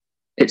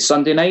It's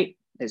Sunday night,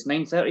 it's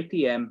 9:30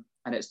 p.m,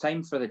 and it's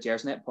time for the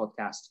Gersnet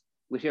podcast.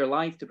 We're here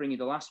live to bring you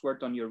the last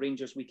word on your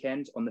Rangers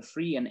weekend on the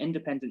free and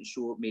independent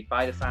show made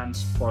by the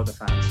fans for the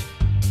fans.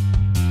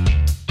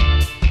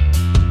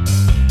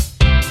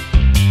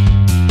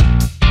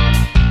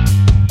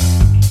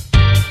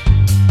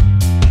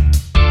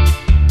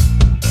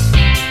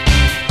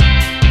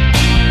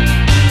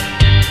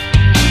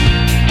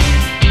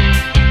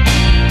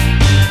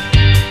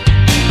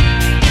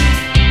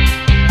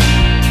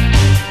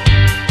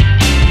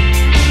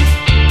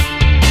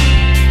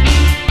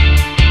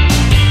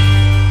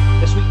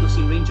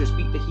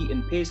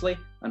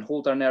 And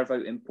hold our nerve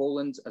out in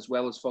Poland, as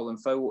well as falling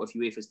foul of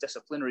UEFA's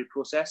disciplinary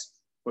process.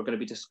 We're going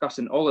to be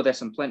discussing all of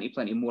this and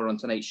plenty more on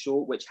tonight's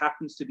show, which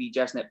happens to be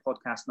Gersnet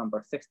podcast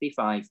number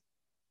 55.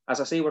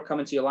 As I say, we're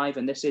coming to you live,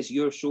 and this is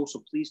your show,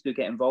 so please do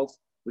get involved.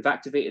 We've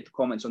activated the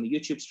comments on the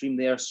YouTube stream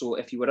there, so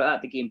if you were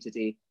at the game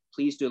today,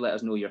 please do let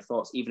us know your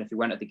thoughts. Even if you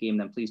weren't at the game,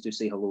 then please do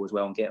say hello as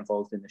well and get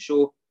involved in the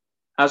show.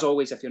 As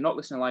always, if you're not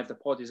listening live, the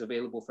pod is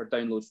available for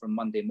download from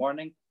Monday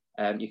morning.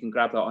 You can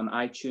grab that on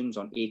iTunes,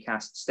 on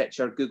Acast,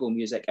 Stitcher, Google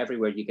Music,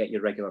 everywhere you get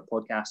your regular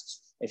podcasts.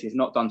 If you've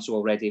not done so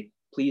already,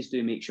 please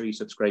do make sure you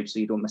subscribe so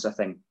you don't miss a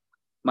thing.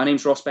 My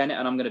name's Ross Bennett,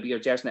 and I'm going to be your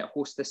Gersnet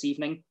host this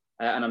evening.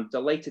 And I'm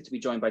delighted to be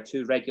joined by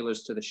two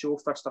regulars to the show.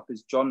 First up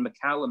is John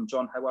McCallum.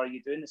 John, how are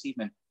you doing this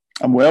evening?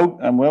 I'm well,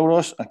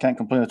 Ross. I can't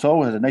complain at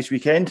all. I had a nice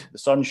weekend. The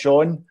sun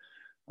shone.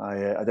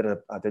 I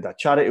did a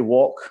charity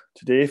walk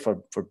today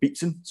for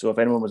Beatson. So if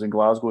anyone was in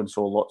Glasgow and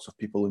saw lots of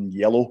people in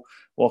yellow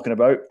walking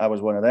about, I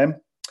was one of them.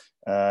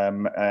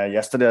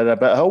 Yesterday I did a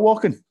bit of hill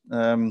walking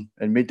and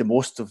made the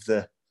most of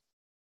the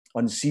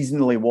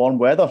unseasonably warm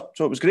weather,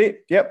 so it was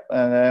great. Yep,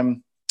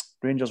 and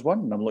Rangers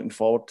won, and I'm looking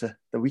forward to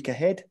the week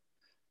ahead.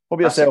 What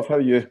about yourself? How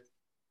are you?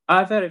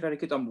 Very, very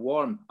good. I'm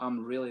warm.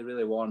 I'm really,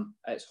 really warm.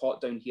 It's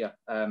hot down here,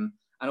 and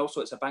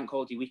also it's a bank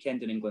holiday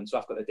weekend in England, so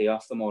I've got the day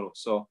off tomorrow.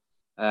 So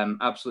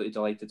absolutely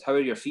delighted. How are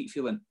your feet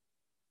feeling?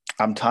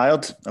 I'm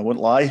tired. I won't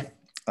lie.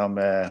 I'm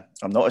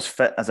not as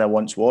fit as I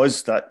once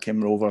was. That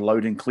came over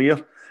loud and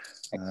clear.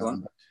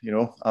 Excellent.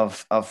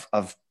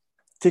 I've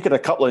taken a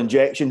couple of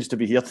injections to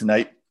be here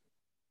tonight.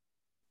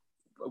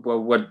 Well,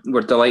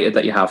 we're delighted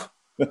that you have.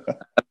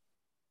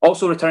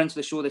 Also returning to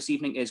the show this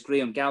evening is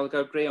Graham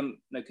Gallagher. Graham,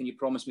 now can you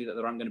promise me that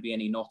there aren't going to be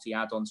any naughty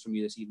add-ons from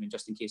you this evening,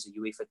 just in case a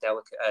UEFA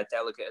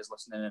delegate is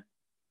listening in?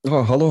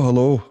 Oh,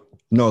 hello.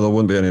 No, there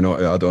won't be any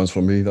naughty add-ons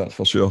from me, that's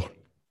for sure.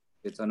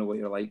 Good, I know what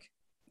you're like.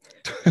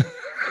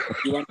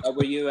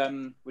 Were you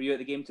at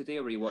the game today,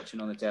 or were you watching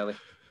on the telly?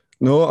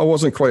 No, I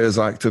wasn't quite as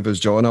active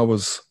as John. I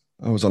was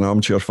an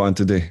armchair fan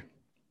today.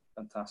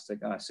 Fantastic.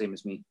 Same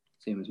as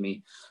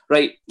me.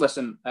 Right,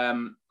 listen,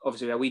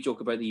 obviously we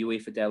joke about the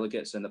UEFA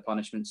delegates and the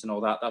punishments and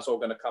all that. That's all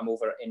going to come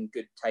over in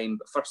good time.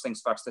 But first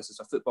things first, this is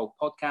a football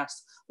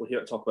podcast. We're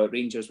here to talk about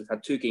Rangers. We've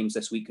had 2 games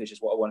this week, which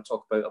is what I want to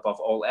talk about above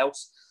all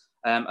else.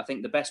 I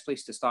think the best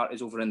place to start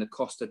is over in the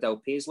Costa del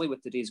Paisley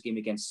with today's game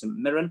against St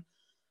Mirren.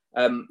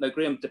 Now,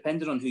 Graham,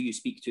 depending on who you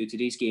speak to,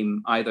 today's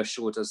game either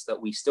showed us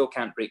that we still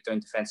can't break down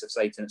defensive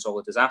sides and it's all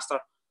a disaster,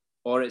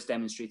 or it's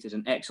demonstrated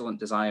an excellent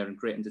desire and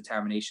grit and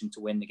determination to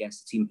win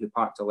against a team who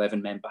parked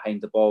 11 men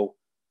behind the ball.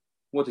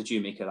 What did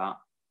you make of that?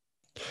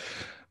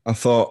 I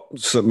thought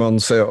St Mirren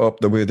set it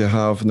up the way they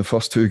have in the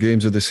first 2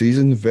 games of the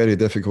season. Very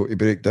difficult to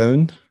break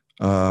down.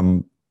 They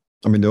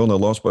only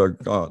lost by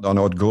an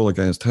odd goal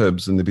against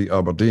Hibs and they beat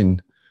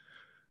Aberdeen.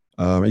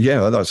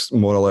 That's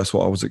more or less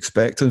what I was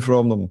expecting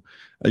from them.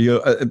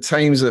 At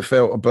times it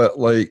felt a bit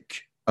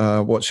like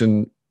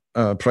watching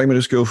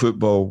primary school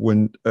football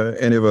when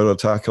any of our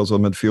attackers or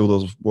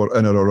midfielders were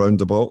in or around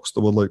the box.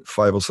 There were like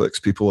 5 or 6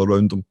 people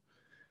around them,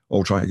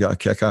 all trying to get a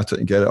kick at it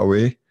and get it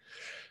away.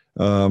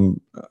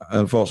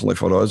 Unfortunately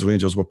for us,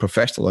 Rangers were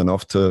professional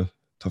enough to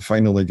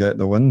finally get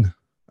the win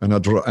in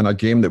a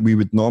game that we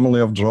would normally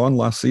have drawn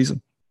last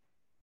season.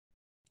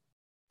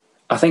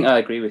 I think I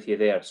agree with you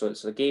there. So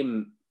it's a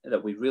game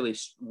that we really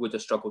would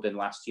have struggled in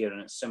last year,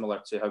 and it's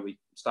similar to how we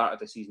started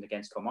the season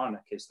against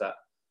Kilmarnock, is that,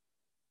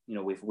 you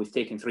know, we've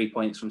taken 3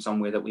 points from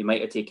somewhere that we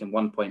might have taken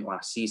 1 point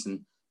last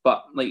season.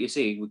 But like you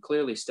say, we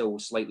clearly still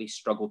slightly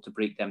struggled to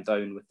break them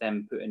down, with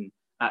them putting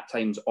at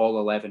times all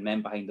 11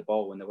 men behind the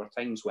ball. And there were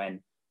times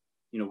when,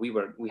 you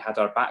know, we had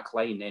our back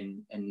line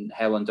in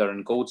Helander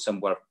and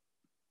Goldson were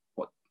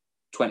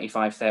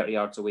 25, 30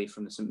 yards away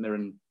from the St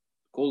Mirren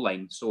goal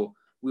line. So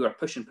we were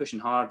pushing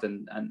hard,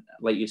 and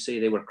like you say,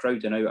 they were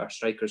crowding out our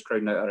strikers,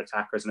 crowding out our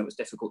attackers, and it was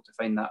difficult to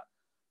find that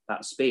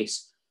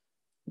space.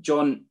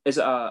 John, is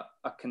it a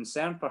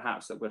concern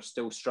perhaps that we're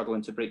still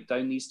struggling to break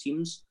down these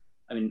teams?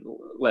 I mean,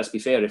 let's be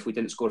fair, if we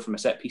didn't score from a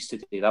set piece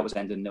today, that was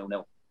ending 0-0.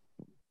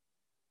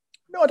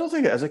 No, I don't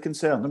think it is a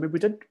concern. I mean, we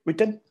did break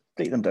them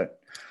down.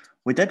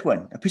 We did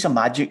win. A piece of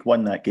magic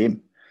won that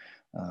game.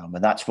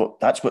 And that's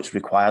what's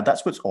required.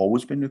 That's what's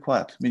always been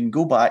required. I mean,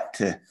 go back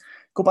to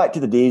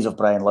the days of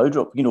Brian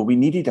Laudrup. You know, we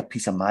needed a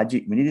piece of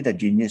magic. We needed a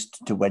genius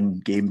to win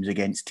games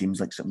against teams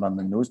like St Mirren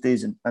in those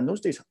days. And those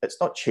days, it's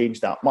not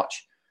changed that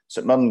much.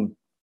 St Mirren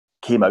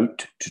came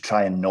out to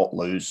try and not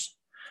lose.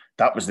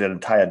 That was their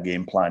entire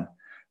game plan.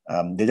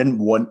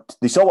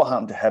 They saw what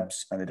happened to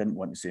Hibs, and they didn't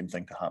want the same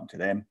thing to happen to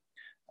them.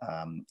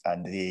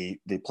 And they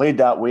played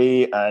that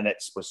way, and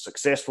it was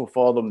successful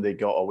for them. They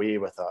got away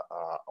with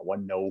a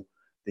 1-0.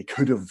 They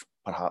could have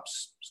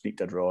perhaps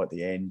sneaked a draw at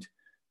the end.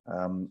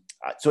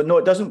 So no,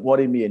 it doesn't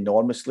worry me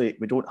enormously.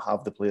 We don't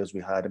have the players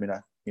we had. I mean,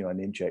 I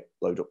name check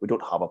Laudrup. We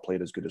don't have a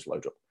player as good as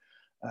Laudrup.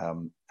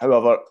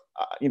 However,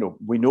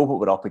 we know what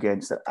we're up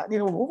against.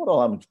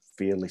 Overall, I'm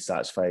fairly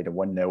satisfied. A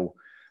 1-0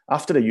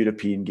 after a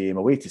European game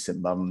away to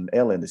St Mirren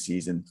early in the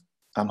season.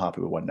 I'm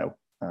happy with 1-0.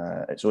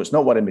 So it's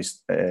not worrying me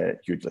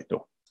hugely,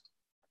 though.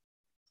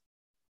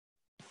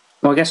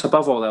 Well, I guess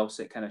above all else,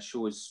 it kind of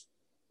shows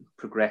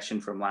progression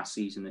from last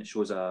season. It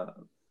shows a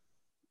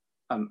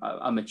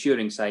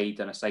maturing side,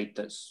 and a side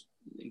that's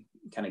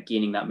kind of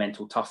gaining that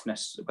mental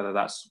toughness, whether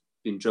that's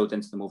been drilled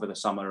into them over the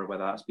summer or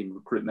whether that's been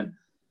recruitment.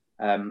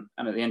 And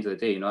at the end of the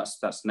day,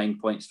 that's 9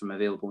 points from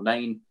available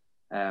 9.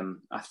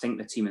 I think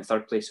the team in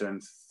third place are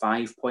in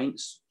 5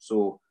 points.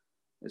 So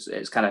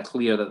it's kind of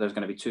clear that there's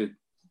going to be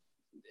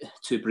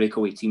two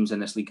breakaway teams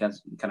in this league, kind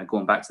of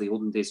going back to the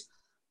olden days.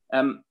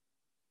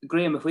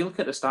 Graham, if we look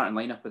at the starting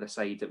lineup of the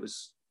side, it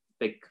was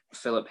big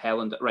Philip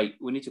Helander. Right,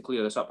 we need to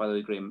clear this up, by the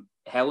way, Graham.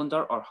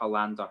 Helander or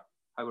Helander?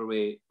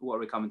 What are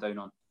we coming down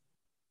on?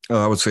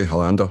 I would say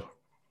Helander.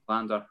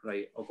 Helander,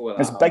 right. I'll go with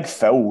that. It's Big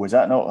Phil, is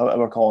that not what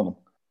we're calling him?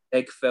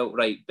 Big Phil,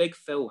 right. Big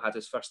Phil had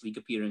his first league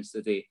appearance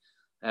today.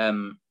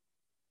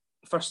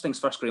 First things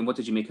first, Graham, what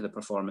did you make of the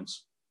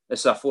performance? This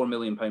is a £4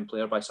 million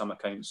player by some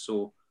accounts,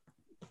 so...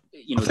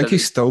 I think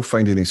he's still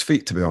finding his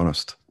feet, to be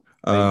honest.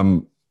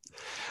 Right.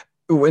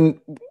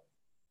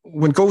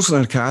 When Goldson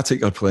and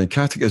Katic are playing,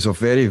 Katic is a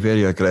very,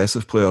 very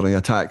aggressive player, and he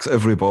attacks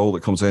every ball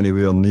that comes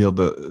anywhere near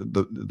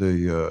that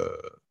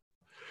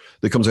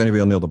comes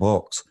anywhere near the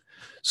box.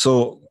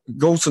 So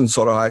Goldson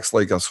sort of acts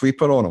like a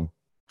sweeper on him.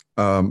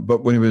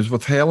 But when he was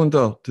with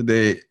Helander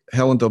today,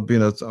 Helander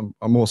being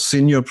a more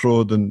senior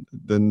pro than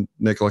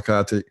Nikola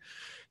Katic,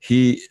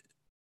 he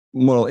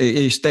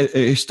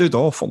stood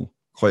off him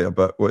quite a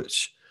bit,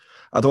 which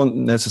I don't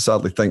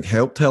necessarily think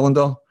helped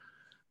Helander.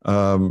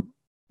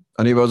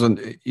 And he wasn't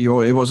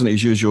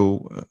his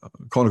usual.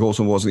 Connor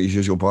Goldson wasn't his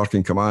usual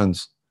barking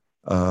commands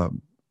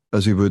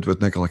as he would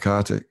with Nikola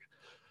Katic,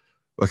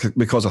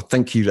 because I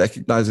think he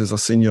recognises a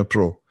senior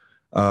pro.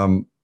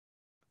 But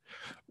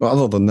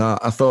other than that,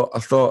 I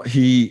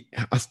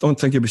don't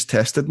think he was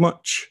tested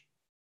much.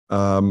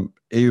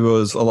 He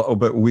was a little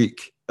bit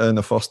weak in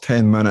the first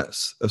 10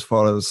 minutes as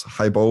far as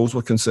high balls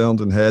were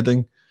concerned and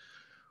heading.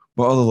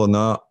 But other than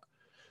that,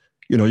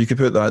 you could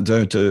put that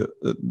down to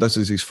this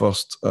is his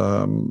first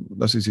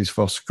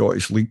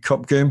Scottish League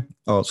Cup game.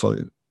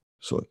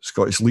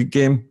 Scottish League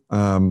game,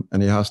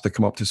 and he has to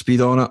come up to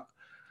speed on it.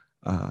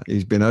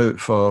 He's been out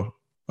for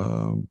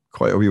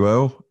quite a wee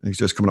while. He's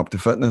just coming up to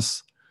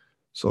fitness.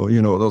 So,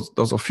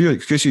 there's a few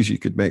excuses you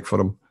could make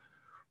for him.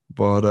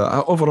 But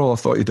overall, I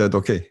thought he did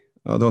okay.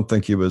 I don't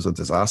think he was a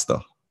disaster.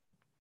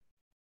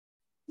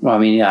 Well, I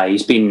mean, yeah,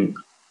 he's been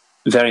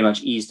very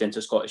much eased into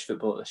Scottish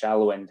football at the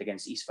shallow end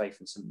against East Fife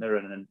and St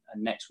Mirren.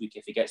 And next week,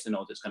 if he gets the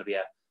nod, it's going to be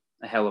a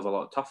hell of a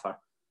lot tougher.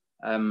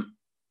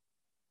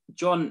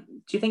 John,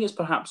 do you think it's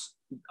perhaps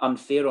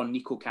unfair on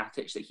Niko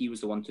Katic that he was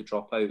the one to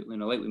drop out?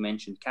 Like we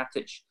mentioned,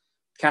 Katic's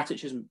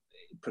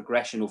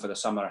progression over the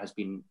summer has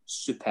been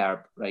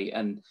superb, right?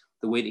 And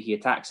the way that he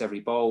attacks every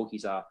ball,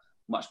 he's a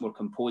much more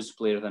composed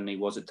player than he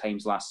was at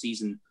times last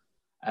season.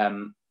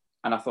 And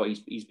I thought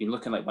he's been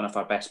looking like one of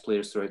our best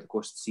players throughout the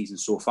course of the season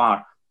so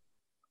far.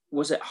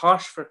 Was it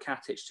harsh for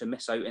Katic to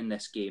miss out in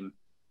this game,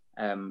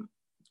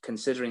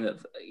 considering that,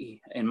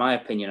 in my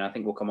opinion, I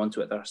think we'll come on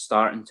to it, there are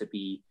starting to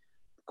be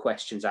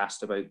questions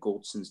asked about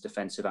Goldson's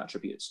defensive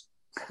attributes?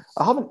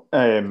 I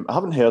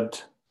haven't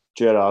heard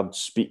Gerrard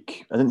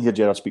speak. I didn't hear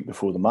Gerrard speak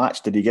before the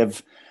match. Did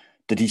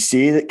he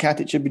say that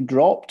Katic had been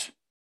dropped?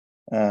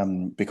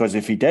 Because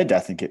if he did, I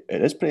think it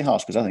is pretty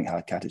harsh, because I think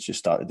Katic just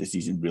started the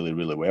season really,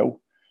 really well.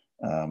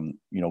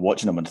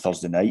 Watching him on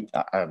Thursday night,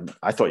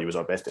 I thought he was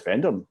our best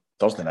defender on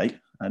Thursday night.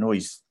 I know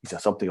he's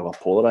something of a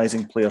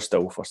polarising player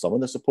still for some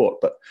of the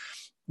support, but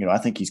I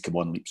think he's come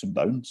on leaps and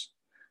bounds.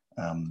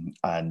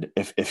 And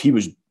if he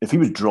was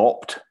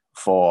dropped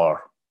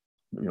for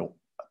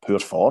poor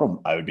form,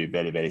 I would be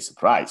very, very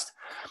surprised.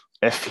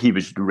 If he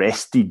was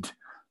rested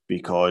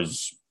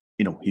because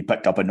he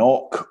picked up a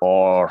knock,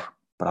 or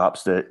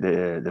perhaps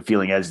the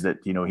feeling is that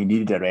he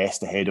needed a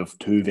rest ahead of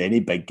two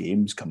very big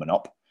games coming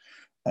up,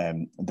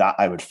 that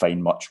I would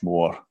find much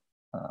more.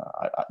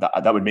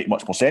 That would make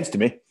much more sense to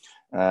me.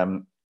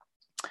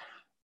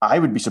 I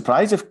would be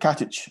surprised if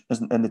Katic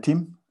isn't in the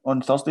team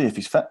on Thursday if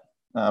he's fit.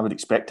 I would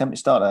expect him to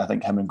start. I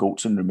think him and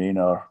Goldson remain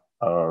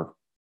our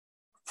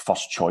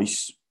first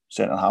choice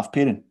centre half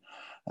pairing.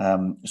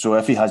 So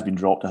if he has been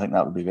dropped, I think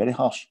that would be very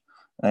harsh.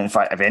 And in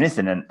fact, if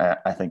anything,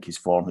 I think his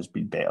form has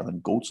been better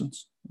than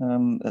Goldson's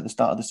at the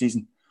start of the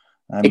season.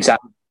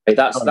 Exactly.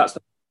 That's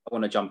the I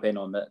want to jump in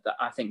on that.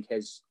 I think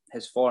his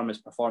form, his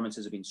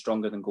performances have been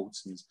stronger than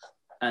Goldson's.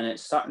 And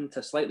it's starting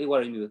to slightly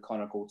worry me with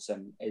Connor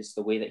Goldson is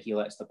the way that he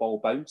lets the ball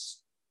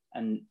bounce.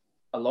 And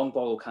a long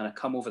ball will kind of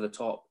come over the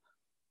top.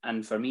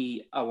 And for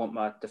me, I want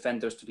my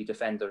defenders to be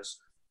defenders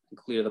and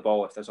clear the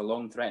ball. If there's a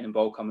long threatening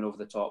ball coming over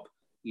the top,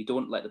 you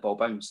don't let the ball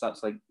bounce.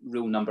 That's like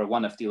rule number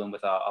one of dealing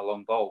with a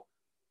long ball.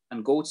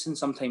 And Goldson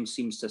sometimes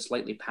seems to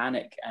slightly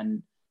panic.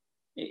 And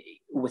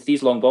with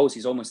these long balls,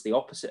 he's almost the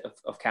opposite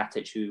of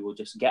Katic, who will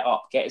just get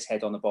up, get his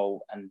head on the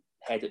ball and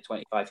head it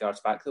 25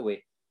 yards back the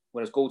way.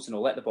 Whereas Goldson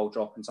will let the ball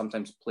drop and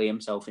sometimes play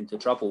himself into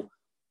trouble.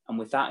 And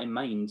with that in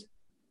mind,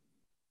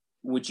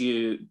 would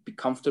you be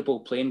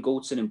comfortable playing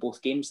Goldson in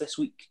both games this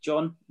week,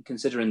 John?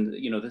 Considering,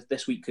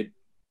 this week could,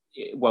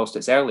 whilst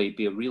it's early,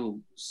 be a real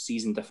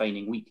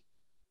season-defining week.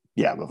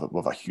 Yeah,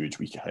 with a huge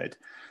week ahead.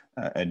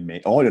 In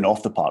May, on and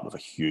off the park, with a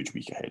huge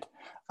week ahead.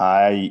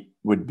 I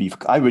would be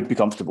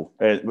comfortable.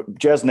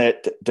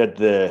 Jersnet did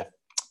the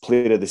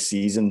player of the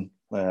season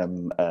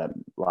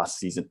last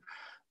season,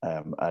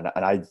 and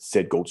I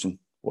said Goldson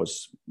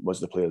was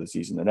the player of the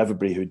season, and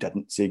everybody who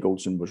didn't say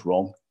Goldson was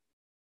wrong,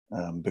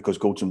 because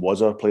Goldson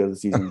was our player of the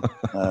season,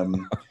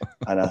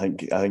 and I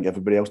think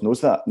everybody else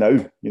knows that now.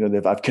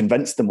 I've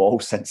convinced them all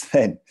since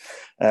then,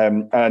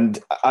 and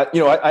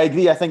I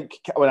agree. I think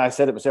when I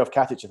said it myself,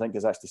 Katic I think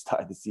has actually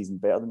started the season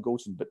better than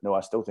Goldson, but no,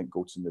 I still think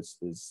Goldson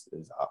is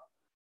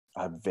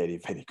a very,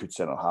 very good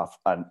centre half,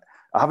 and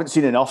I haven't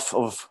seen enough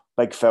of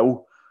Big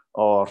Phil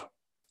or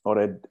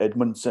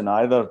Edmundson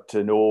either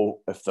to know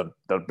if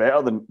they're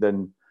better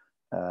than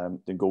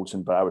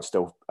Goldson, but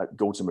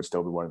Goldson would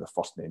still be one of the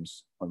first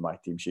names on my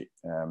team sheet.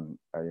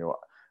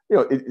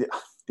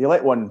 They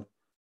let one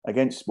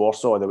against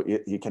Warsaw.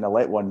 He kind of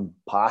let one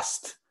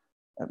past.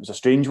 It was a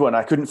strange one.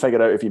 I couldn't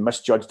figure out if he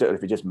misjudged it or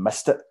if he just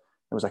missed it.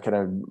 It was a kind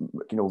of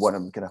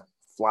one kind of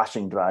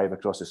flashing drive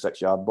across the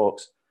 6-yard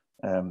box,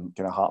 kind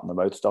of heart in the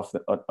mouth stuff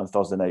on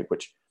Thursday night,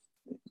 which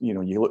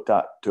you looked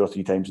at 2 or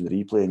 3 times in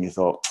the replay and you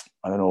thought,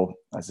 I don't know.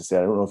 As I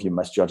said, I don't know if you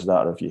misjudged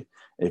that or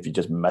if you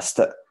just missed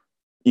it.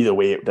 Either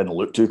way, it didn't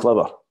look too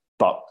clever.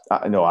 But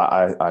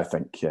I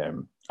think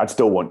I'd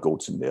still want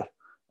Goldson there.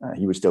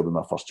 He would still be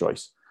my first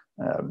choice.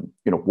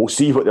 We'll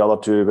see what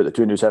the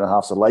two new centre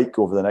halves are like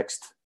over the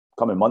next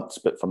coming months.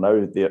 But for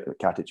now,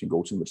 Katic and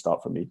Goldson would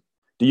start for me.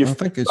 I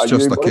think it's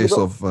just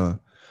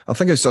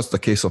a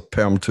case of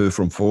Perm 2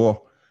 from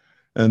 4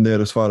 in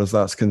there as far as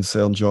that's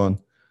concerned, John.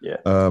 Yeah.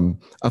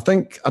 I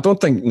don't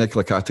think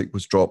Nikola Katic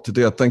was dropped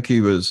today. I think he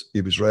was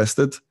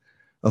rested.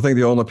 I think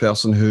the only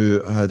person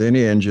who had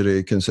any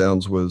injury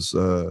concerns was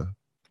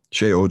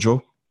Shea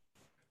Ojo.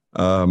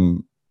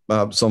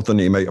 Something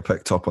he might have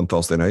picked up on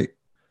Thursday night.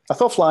 I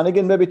thought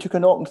Flanagan maybe took a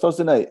knock on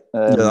Thursday night.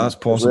 Yeah, that's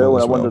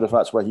possible. I wondered if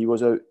that's why he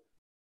was out.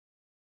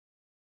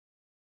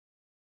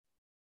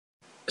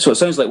 So it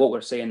sounds like what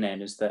we're saying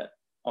then is that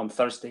on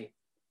Thursday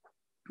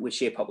we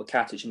shape up with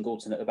Katic and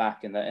Goldson at the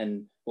back, and that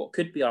in what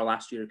could be our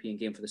last European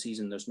game for the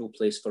season, there's no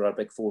place for our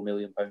big £4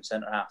 million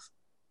centre half.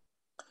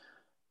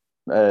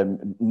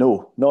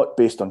 No, not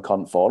based on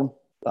current form.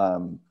 I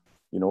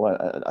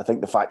think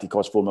the fact he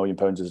cost £4 million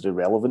is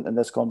irrelevant in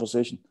this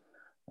conversation.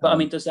 But I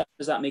mean, does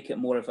that make it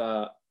more of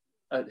a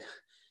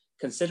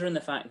considering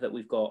the fact that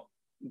we've got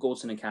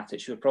Goldson and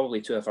Katic, who are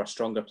probably two of our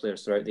stronger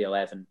players throughout the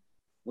 11,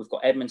 we've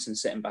got Edmundson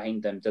sitting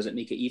behind them. Does it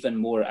make it even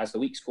more, as the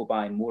weeks go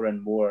by, more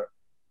and more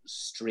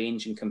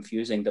strange and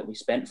confusing that we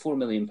spent £4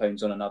 million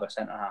on another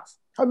centre half?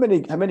 How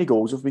many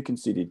goals have we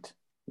conceded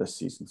this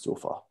season so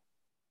far?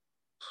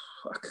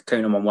 I could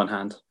count them on one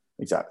hand.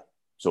 Exactly.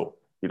 So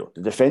the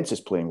defence is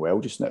playing well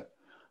just now.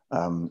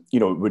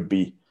 It would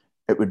be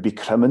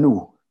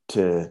criminal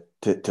to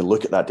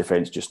look at that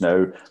defence just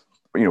now.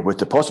 With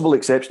the possible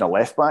exception of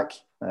left back,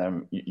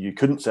 you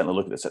couldn't certainly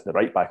look at the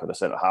right back or the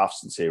centre halves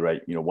and say,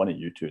 right, one of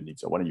you two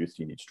needs, or one of you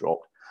three needs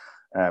dropped.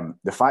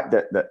 The fact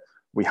that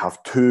we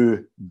have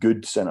 2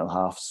 good centre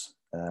halves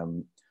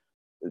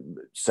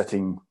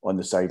sitting on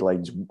the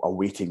sidelines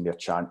awaiting their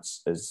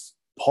chance is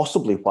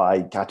possibly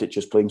why Katic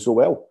is playing so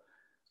well.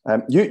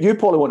 You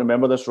probably won't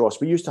remember this, Ross.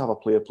 We used to have a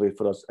player play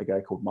for us, a guy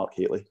called Mark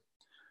Hateley.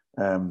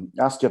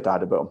 Ask your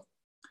dad about him.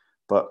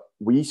 But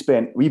we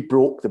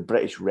broke the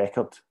British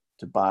record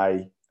to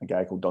buy a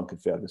guy called Duncan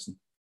Ferguson.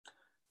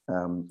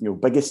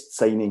 Biggest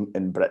signing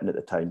in Britain at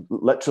the time.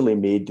 Literally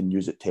made the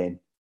news at 10.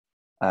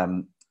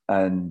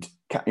 And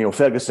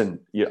Ferguson.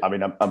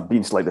 I'm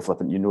being slightly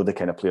flippant. You know the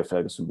kind of player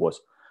Ferguson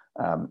was.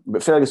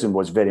 But Ferguson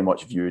was very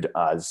much viewed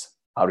as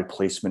a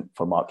replacement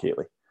for Mark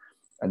Hateley.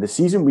 And the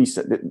season we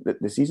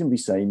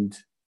signed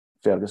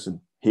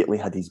Ferguson, Hateley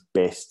had his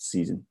best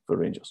season for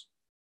Rangers.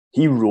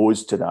 He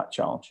rose to that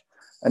challenge,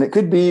 and it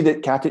could be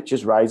that Katic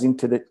is rising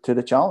to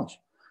the challenge.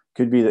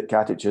 Could be that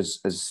Katic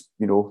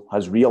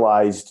has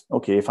realised,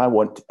 okay, if I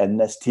want in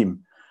this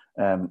team,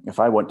 if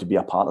I want to be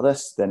a part of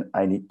this, then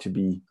I need to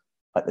be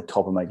at the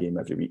top of my game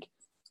every week.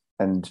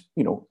 And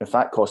if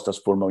that cost us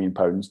 £4 million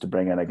to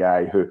bring in a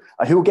guy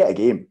who'll get a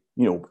game,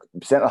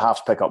 centre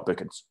halves pick up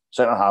bookings,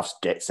 centre halves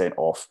get sent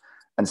off,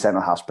 and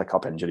centre halves pick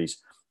up injuries.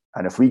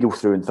 And if we go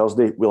through on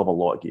Thursday, we'll have a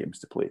lot of games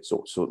to play.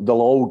 So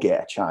they'll all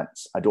get a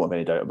chance. I don't have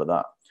any doubt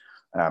about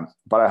that.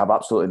 But I have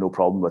absolutely no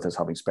problem with us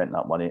having spent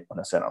that money on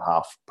a centre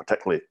half,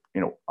 particularly,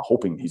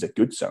 hoping he's a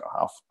good centre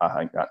half. I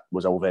think that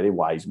was a very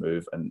wise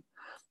move. And,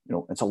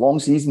 it's a long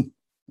season.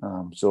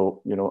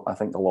 So, I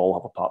think they'll all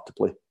have a part to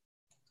play.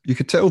 You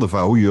could tell the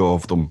value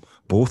of them,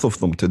 both of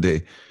them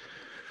today,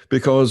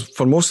 because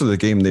for most of the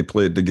game, they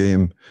played the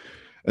game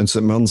in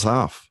St Mirren's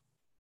half,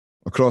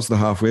 across the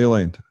halfway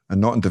line, and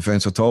not in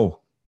defence at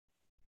all.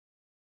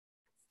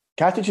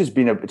 Katic has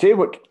been tell you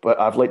what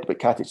I've liked about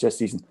Katic this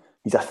season.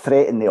 He's a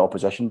threat in the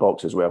opposition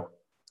box as well.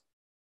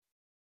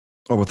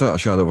 Oh, without a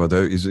shadow of a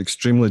doubt, he's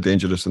extremely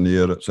dangerous in the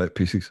air at set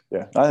pieces.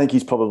 Yeah, I think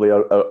he's probably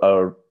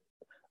our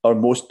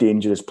most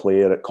dangerous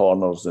player at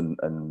corners and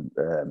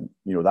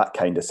that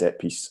kind of set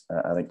piece.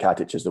 I think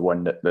Katic is the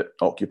one that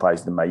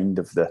occupies the mind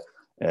of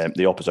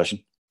the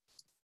opposition.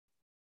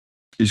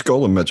 His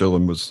goal in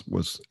Midtjylland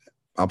was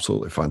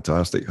absolutely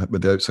fantastic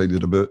with the outside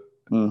of the boot.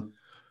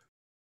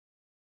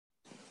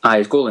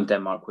 His goal in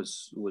Denmark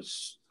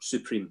was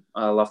supreme.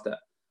 I loved it.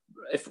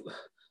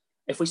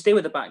 If we stay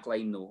with the back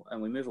line though,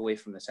 and we move away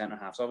from the centre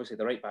halves, obviously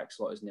the right back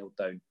slot is nailed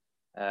down.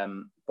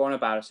 Borna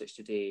Barisic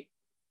today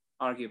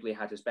arguably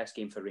had his best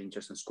game for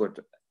Rangers and scored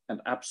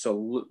an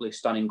absolutely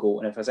stunning goal.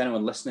 And if there's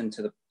anyone listening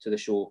to the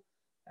show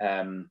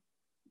and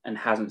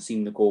hasn't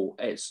seen the goal,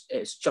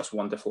 it's just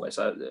wonderful. It's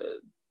a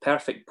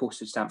perfect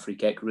postage stamp free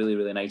kick, really,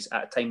 really nice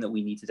at a time that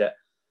we needed it.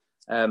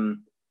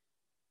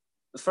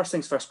 First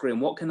things first, Graham,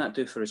 what can that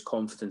do for his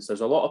confidence?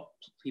 There's a lot of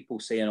people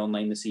saying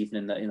online this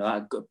evening that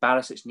that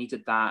Barisic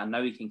needed that and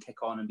now he can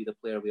kick on and be the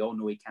player we all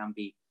know he can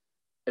be.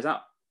 Is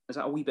that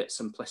a wee bit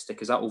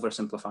simplistic? Is that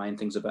oversimplifying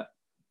things a bit?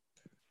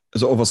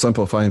 Is it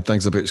oversimplifying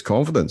things about his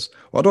confidence?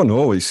 Well, I don't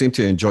know. He seemed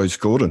to enjoy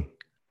scoring.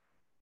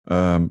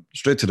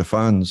 Straight to the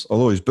fans,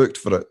 although he's booked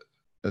for it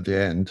at the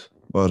end.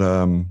 But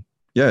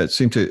it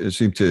seemed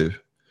to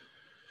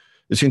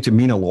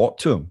mean a lot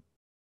to him.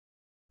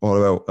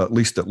 Or well, at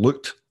least it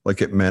looked like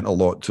it meant a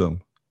lot to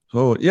him.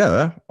 So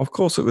yeah, of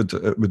course it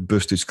would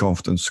boost his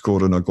confidence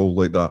scoring a goal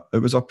like that. It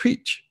was a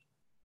peach.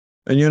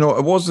 And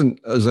it wasn't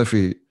as if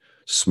he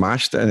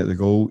smashed it into the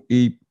goal.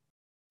 He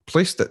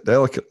placed it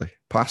delicately,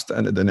 passed it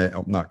into the net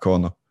up in that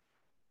corner.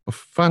 A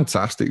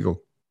fantastic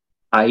goal.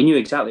 He knew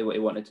exactly what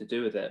he wanted to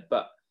do with it.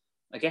 But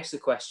I guess the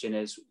question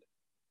is,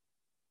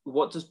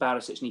 what does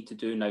Barisic need to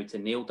do now to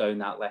nail down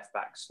that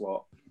left-back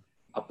slot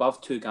above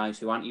two guys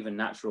who aren't even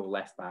natural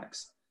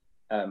left-backs?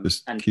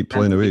 Just keep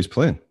playing the way he's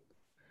playing.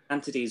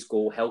 And today's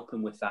goal, help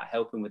him with that,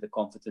 help him with the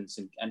confidence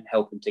and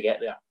help him to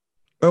get there.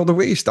 Well, the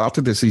way he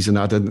started the season,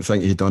 I didn't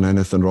think he'd done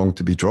anything wrong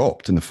to be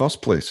dropped in the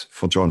first place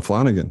for John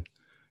Flanagan.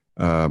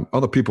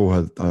 Other people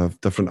have a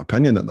different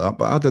opinion at that,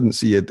 but I didn't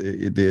see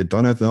they had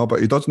done anything. But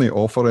he doesn't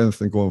offer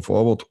anything going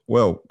forward.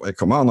 Well, at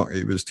Kilmarnock,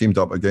 he was teamed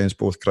up against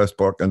both Chris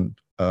Burke and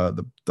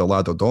the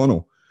lad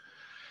O'Donnell.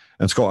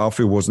 And Scott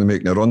Arfield wasn't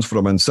making the runs for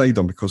him inside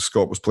him because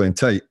Scott was playing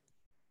tight.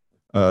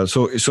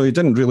 So he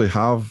didn't really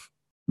have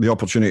the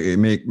opportunity to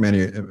make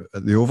many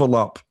the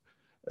overlap,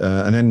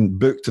 and then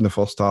booked in the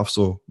first half,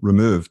 so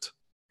removed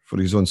for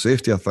his own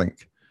safety, I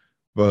think.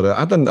 But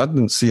I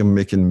didn't see him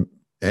making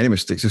any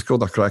mistakes. He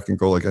scored a cracking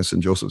goal against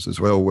St Joseph's as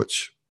well,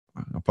 which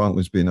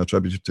apparently has been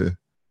attributed to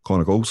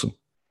Conor Golson.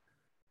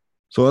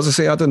 So as I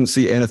say, I didn't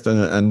see anything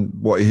in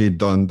what he had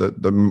done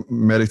that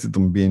merited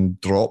them being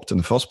dropped in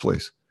the first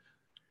place.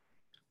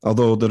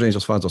 Although the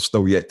Rangers fans are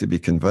still yet to be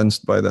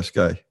convinced by this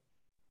guy.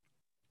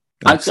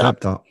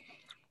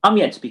 I'm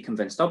yet to be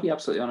convinced. I'll be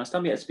absolutely honest.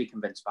 I'm yet to be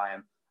convinced by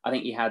him. I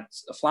think he had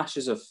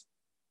flashes of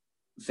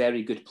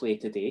very good play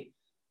today,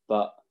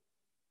 but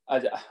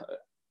I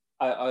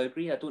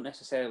agree. I don't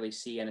necessarily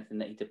see anything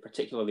that he did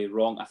particularly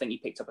wrong. I think he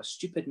picked up a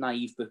stupid,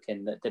 naive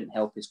booking that didn't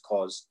help his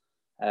cause,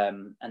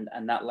 and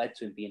that led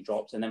to him being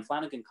dropped. And then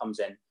Flanagan comes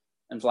in,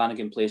 and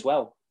Flanagan plays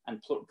well,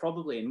 and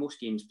probably in most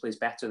games plays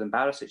better than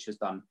Barisic has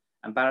done.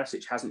 And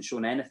Barisic hasn't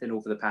shown anything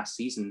over the past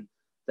season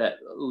that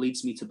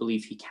leads me to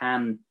believe he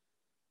can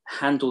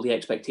handle the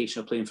expectation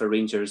of playing for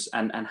Rangers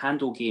and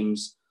handle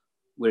games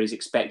where he's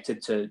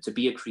expected to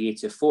be a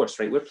creative force,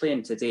 right? We're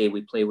playing today,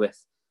 we play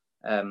with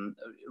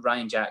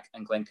Ryan Jack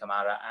and Glenn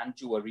Kamara and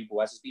Joe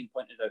Aribo. As has been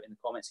pointed out in the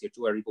comments here,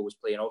 Joe Aribo was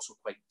playing also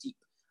quite deep.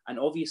 And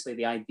obviously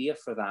the idea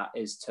for that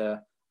is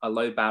to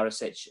allow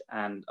Barisic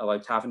and allow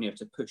Tavernier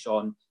to push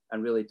on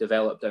and really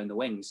develop down the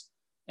wings.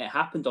 It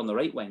happened on the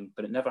right wing,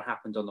 but it never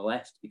happened on the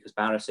left because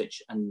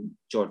Barisic and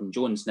Jordan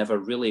Jones never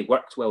really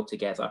worked well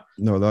together.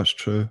 No, that's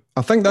true.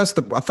 I think that's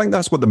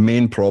what the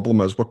main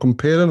problem is. We're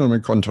comparing them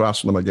and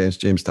contrasting them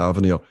against James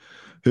Tavernier,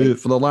 who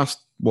for the last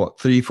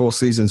 3-4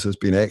 seasons has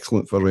been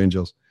excellent for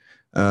Rangers,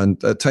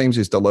 and at times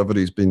his delivery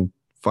has been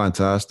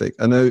fantastic.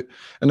 And now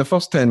in the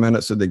first 10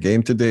 minutes of the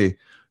game today,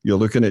 you're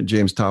looking at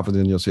James Tavernier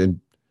and you're saying,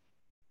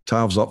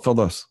 Tav's up for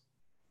this.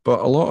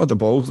 But a lot of the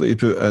balls that he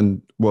put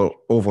in were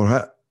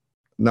overhit.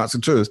 And that's the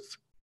truth.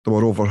 They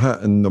were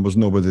overhit and there was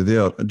nobody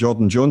there.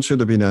 Jordan Jones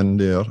should have been in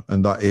there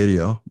in that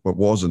area, but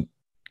wasn't.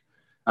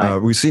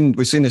 We've seen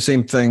the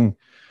same thing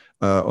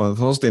on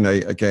Thursday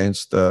night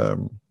against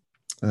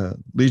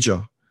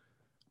Legia.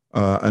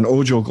 And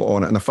Ojo got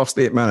on it in the first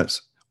 8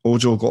 minutes.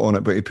 Ojo got on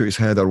it, but he put his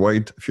header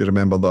wide, if you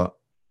remember that.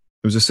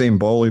 It was the same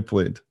ball he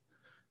played.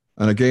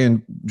 And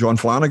again, John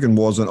Flanagan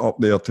wasn't up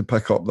there to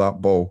pick up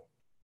that ball.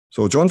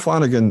 So John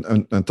Flanagan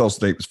on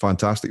Thursday night was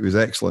fantastic. He was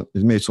excellent.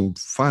 He's made some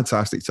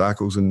fantastic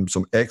tackles and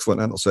some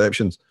excellent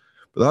interceptions.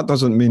 But that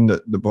doesn't mean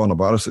that the Borna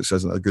Barisic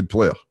isn't a good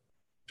player,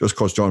 just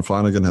because John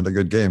Flanagan had a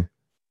good game.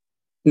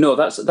 No,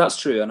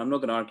 that's true, and I'm not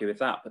going to argue with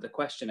that. But the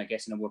question, I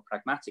guess, in a more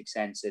pragmatic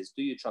sense is,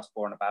 do you trust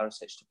Borna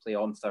Barisic to play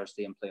on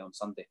Thursday and play on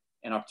Sunday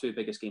in our two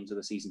biggest games of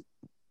the season?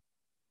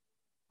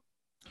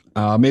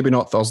 Maybe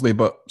not Thursday,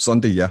 but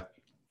Sunday, yeah.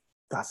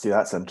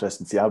 That's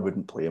interesting. See, I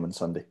wouldn't play him on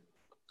Sunday.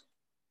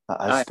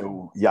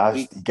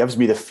 He gives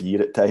me the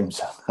fear at times.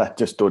 I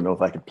just don't know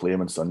if I could play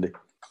him on Sunday.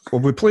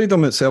 Well, we played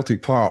him at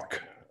Celtic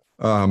Park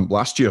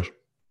last year,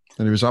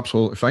 and he was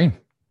absolutely fine.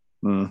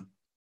 I'm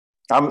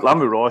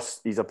with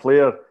Ross. He's a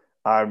player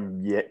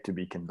I'm yet to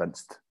be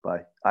convinced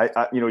by.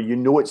 You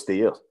know it's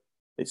there.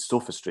 It's so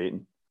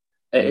frustrating.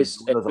 There's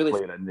a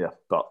player in there,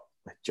 but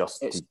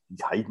he's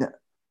hiding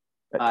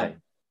it.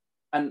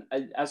 And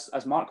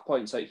as Mark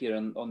points out here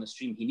on the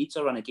stream, he needs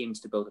a run of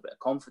games to build a bit of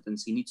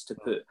confidence. He needs to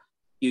put a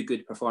few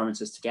good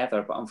performances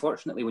together. But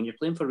unfortunately, when you're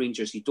playing for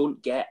Rangers, you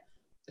don't get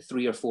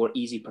 3 or 4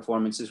 easy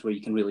performances where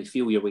you can really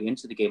feel your way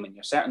into the game, and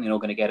you're certainly not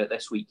going to get it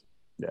this week.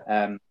 Yeah.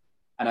 And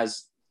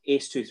as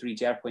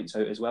Ace23Jer points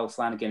out as well,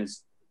 Flanagan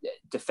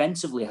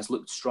defensively has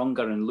looked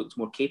stronger and looked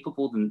more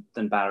capable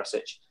than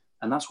Barisic.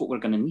 And that's what we're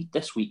going to need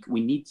this week.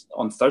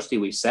 On Thursday,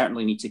 we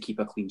certainly need to keep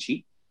a clean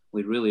sheet.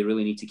 We really,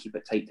 really need to keep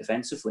it tight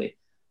defensively.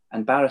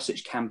 And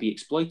Barisic can be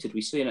exploited.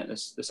 We saw it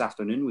this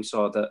afternoon. We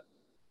saw that,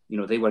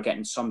 they were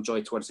getting some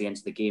joy towards the end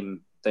of the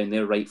game down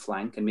their right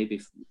flank. And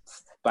maybe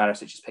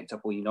Barisic has picked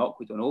up a wee knock,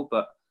 we don't know.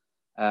 But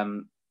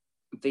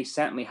they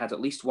certainly had at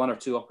least 1 or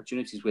 2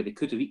 opportunities where they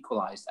could have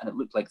equalised. And it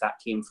looked like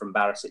that came from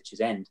Barisic's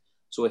end.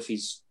 So if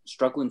he's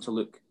struggling to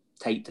look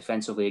tight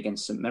defensively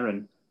against St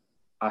Mirren,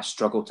 I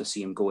struggle to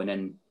see him going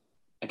in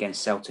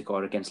against Celtic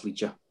or against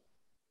Leeds.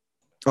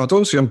 I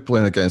don't see him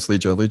playing against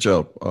Leeds. Leeds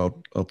are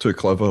too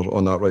clever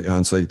on that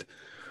right-hand side.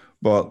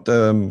 But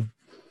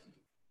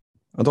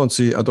I don't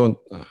see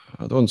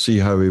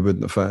how he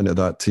wouldn't fit into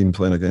that team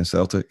playing against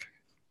Celtic.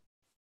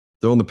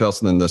 The only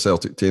person in the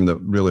Celtic team that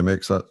really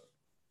makes that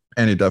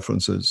any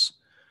difference is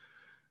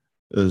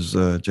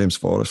James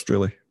Forrest,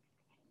 really.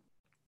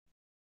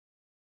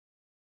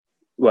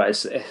 Well,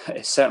 it's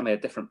certainly a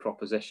different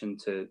proposition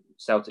to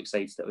Celtic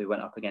sides that we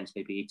went up against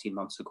maybe 18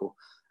 months ago.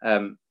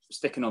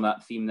 Sticking on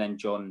that theme then,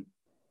 John,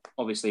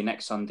 obviously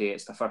next Sunday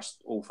it's the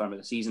first Old Firm of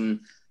the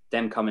season,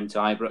 them coming to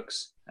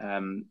Ibrox,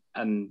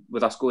 and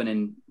with us going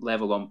in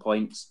level on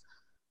points,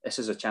 this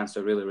is a chance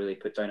to really, really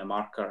put down a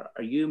marker.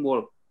 Are you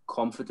more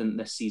confident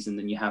this season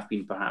than you have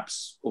been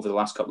perhaps over the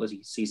last couple of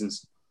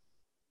seasons?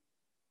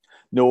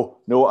 No,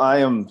 I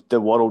am the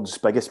world's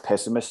biggest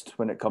pessimist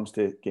when it comes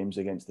to games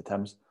against the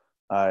Tims.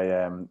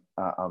 I'm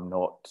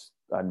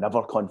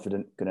never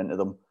confident going into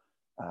them.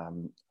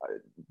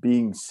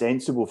 Being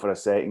sensible for a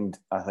second,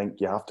 I think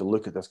you have to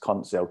look at this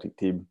current Celtic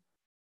team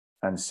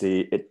and say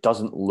it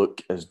doesn't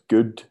look as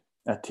good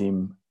a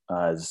team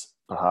as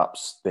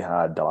perhaps they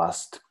had the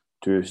last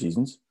 2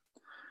 seasons.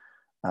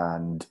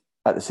 And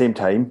at the same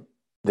time,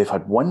 they've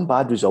had 1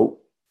 bad result,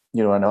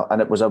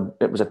 and it was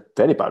a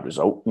very bad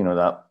result,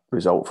 that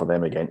result for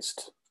them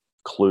against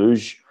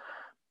Cluj.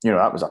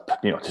 That was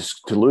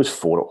to lose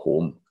 4 at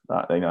home.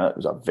 That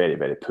was a very,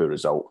 very poor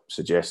result.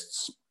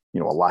 Suggests, a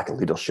lack of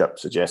leadership,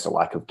 suggests a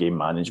lack of game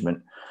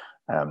management,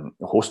 a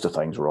host of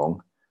things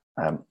wrong.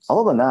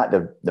 Other than that,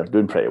 they're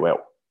doing pretty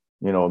well.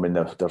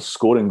 They're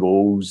scoring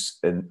goals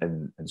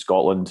in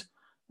Scotland.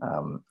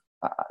 I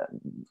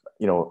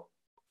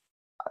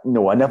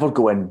never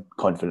go in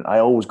confident. I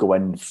always go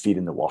in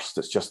fearing the worst.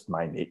 It's just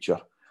my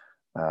nature.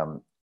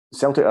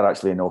 Celtic are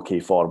actually in okay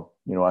form.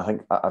 I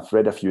think I've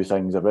read a few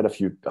things. I've read a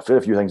few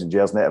things in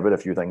Gersnet. I've read a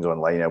few things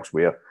online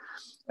elsewhere.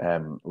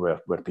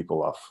 Where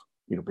people have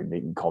been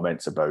making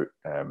comments about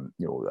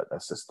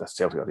that the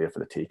Celtic are there for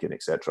the taking,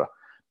 etc.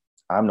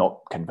 I'm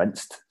not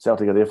convinced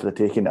Celtic are there for the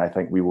taking. I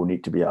think we will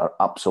need to be our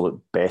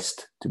absolute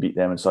best to beat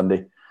them on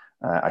Sunday.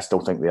 I still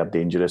think they are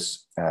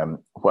dangerous.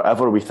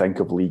 Whatever we think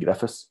of Lee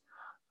Griffiths,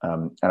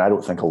 and I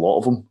don't think a lot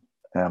of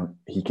them,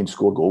 he can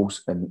score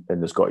goals in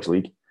the Scottish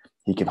League.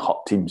 He can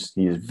hurt teams.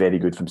 He is very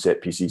good from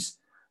set pieces.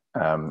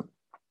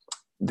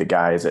 The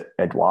guy, is it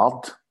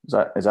Edouard?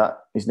 Is that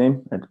his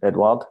name?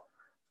 Edouard?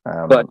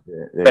 The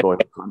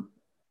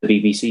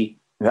BBC.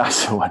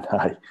 That's the one.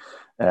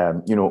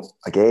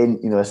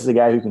 This is a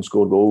guy who can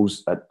score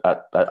goals at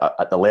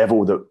the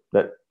level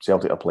that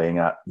Celtic are playing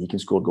at. He can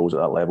score goals at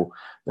that level.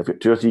 They've got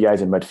 2 or 3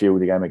 guys in midfield.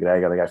 The guy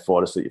McGregor, the guy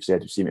Forrest that you've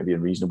said who seem to be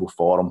in reasonable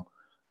form.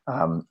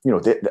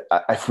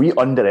 If we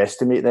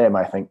underestimate them,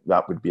 I think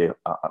that would be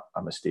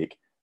a mistake.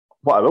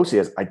 What I will say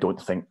is I don't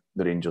think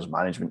the Rangers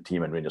management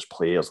team and Rangers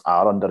players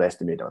are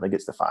underestimated. I think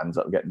it's the fans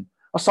that are getting,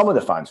 or some of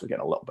the fans who are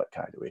getting a little bit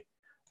carried away.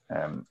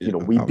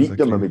 We beat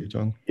them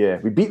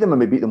and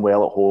we beat them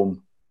well at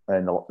home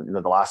in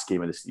the last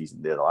game of the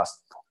season. The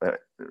last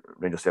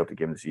Rangers Celtic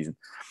game of the season.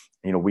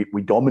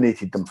 We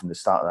dominated them from the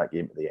start of that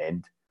game to the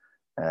end.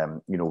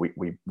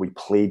 We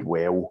played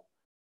well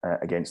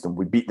against them.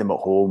 We beat them at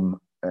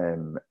home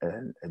in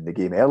the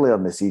game earlier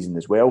in the season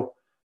as well.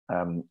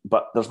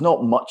 But there's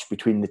not much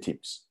between the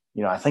teams.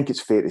 I think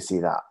it's fair to say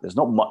that. There's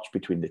not much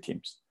between the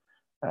teams.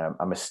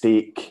 A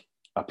mistake,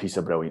 a piece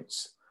of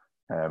brilliance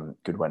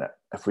could win it.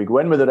 If we go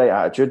in with the right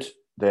attitude,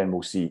 then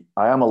we'll see.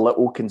 I am a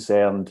little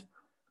concerned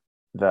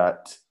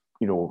that,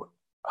 what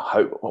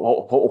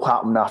will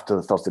happen after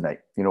the Thursday night.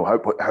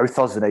 How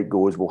Thursday night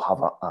goes, we'll have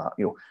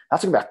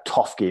that's going to be a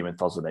tough game in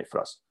Thursday night for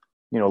us.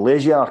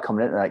 Legia are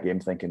coming into that game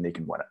thinking they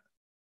can win it.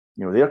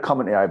 They're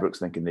coming to Ibrox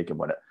thinking they can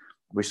win it.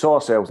 We saw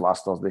ourselves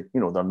last Thursday.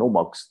 They're no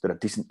mugs. They're a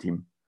decent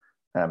team.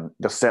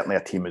 They're certainly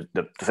a team.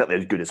 They're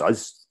certainly as good as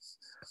us.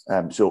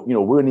 So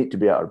we'll need to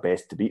be at our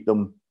best to beat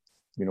them.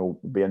 It'll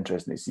be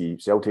interesting to see.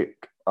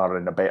 Celtic are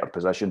in a better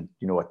position.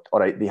 All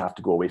right, they have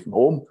to go away from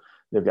home.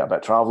 They've got a bit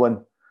of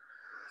travelling.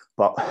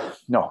 But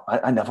no,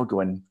 I never go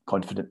in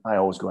confident. I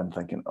always go in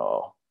thinking,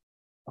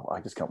 I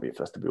just can't wait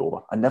for this to be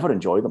over. I never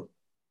enjoy them.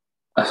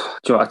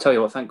 Joe, I tell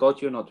you what, thank God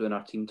you're not doing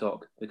our team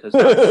talk, because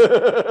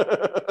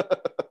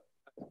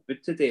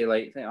but today,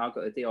 I've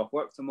got a day off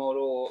work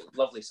tomorrow,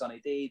 lovely sunny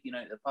day, been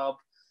out at the pub.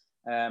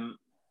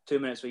 2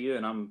 minutes with you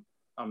and I'm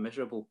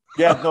miserable.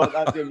 Yeah, no,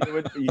 you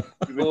would be.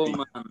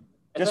 Man.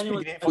 Just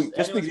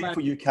be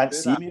grateful you can't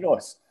see me,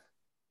 Ross.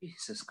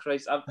 Jesus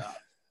Christ.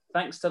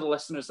 Thanks to the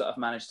listeners that have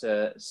managed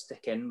to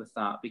stick in with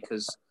that,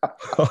 because I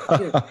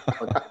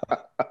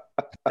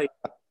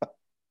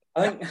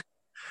think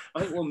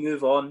we'll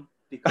move on,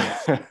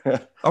 because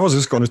I was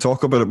just going to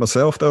talk about it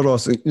myself there,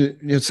 Ross.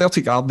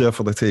 Celtic are there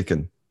for the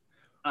taking.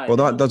 Well,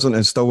 that doesn't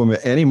instill me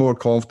any more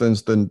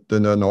confidence than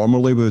I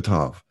normally would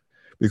have,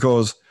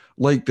 because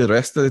like the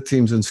rest of the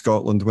teams in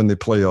Scotland, when they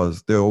play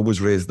us, they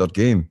always raise their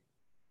game,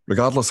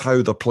 regardless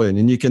how they're playing.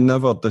 And you can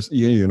never,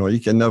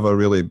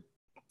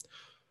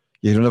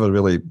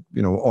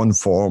 on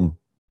form,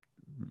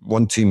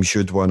 one team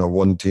should win or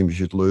one team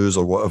should lose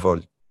or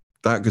whatever.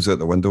 That goes out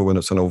the window when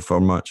it's an Old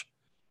Firm match.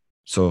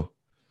 So,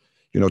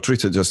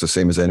 treat it just the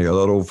same as any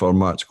other Old Firm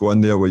match. Go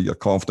in there with your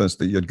confidence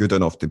that you're good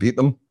enough to beat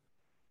them.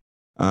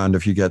 And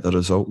if you get the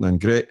result, then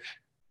great.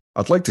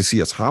 I'd like to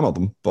see us hammer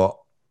them, but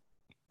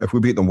if we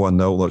beat them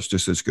 1-0, that's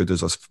just as good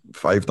as us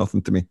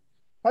 5-0 to me.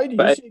 How do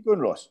you see it going,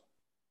 Ross?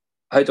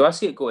 How do I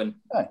see it going?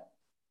 Aye.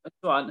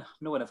 No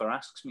one ever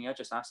asks me. I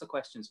just ask the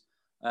questions.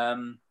 I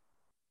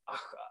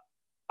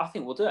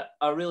think we'll do it.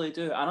 I really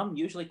do. And I'm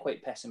usually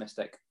quite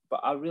pessimistic,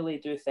 but I really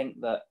do think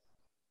that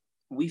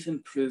we've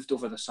improved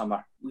over the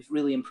summer. We've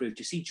really improved.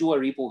 You see Joe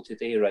Aribo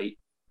today, right?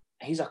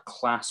 He's a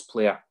class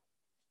player.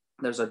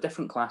 There's a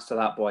different class to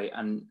that boy.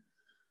 And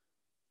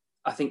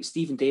I think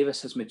Stephen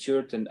Davis has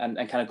matured and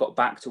kind of got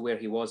back to where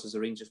he was as a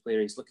Rangers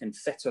player. He's looking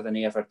fitter than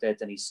he ever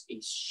did, and he's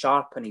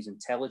sharp and he's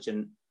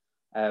intelligent.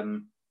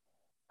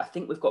 I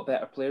think we've got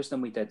better players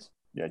than we did.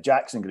 Yeah,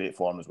 Jack's in great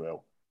form as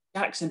well.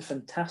 Jack's in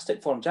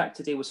fantastic form. Jack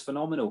today was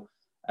phenomenal.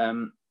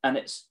 And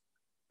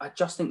I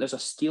just think there's a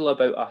steal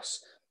about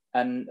us.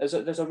 And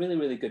there's a really,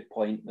 really good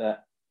point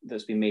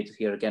that's been made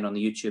here again on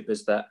the YouTube,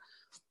 is that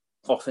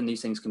often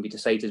these things can be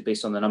decided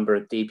based on the number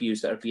of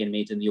debuts that are being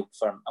made in the Old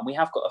Firm. And we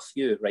have got a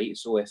few, right?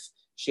 So if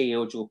Shea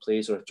Ojo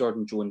plays or if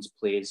Jordan Jones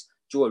plays,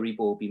 Joe Aribo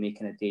will be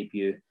making a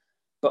debut.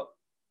 But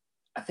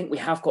I think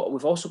we've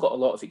also got a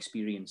lot of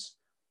experience.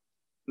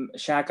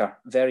 Shagger,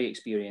 very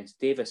experienced.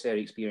 Davis,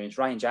 very experienced.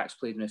 Ryan Jack's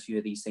played in a few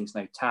of these things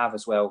now. Tav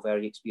as well,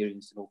 very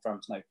experienced in Old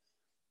Firms now.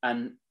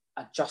 And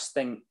I just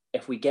think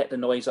if we get the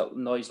noise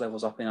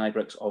levels up in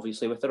Ibrox,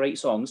 obviously with the right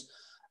songs,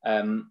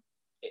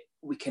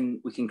 we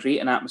can create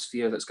an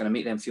atmosphere that's going to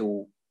make them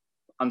feel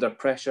under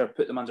pressure,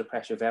 put them under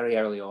pressure very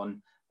early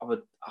on. I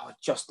would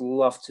just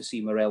love to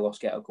see Morelos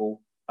get a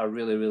goal. I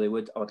really, really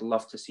would. I would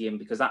love to see him,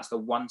 because that's the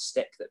one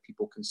stick that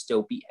people can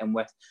still beat him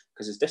with,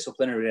 because his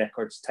disciplinary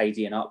record's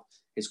tidying up.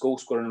 His goal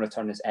scoring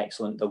return is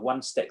excellent. The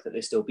one stick that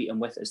they still beat him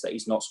with is that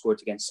he's not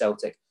scored against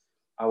Celtic.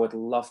 I would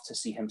love to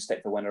see him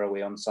stick the winner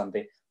away on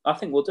Sunday. I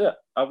think we'll do it.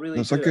 I really do.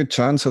 There's a good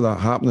chance of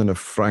that happening if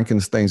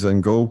Frankenstein's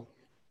in goal.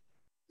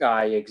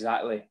 Aye,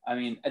 exactly. I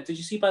mean, did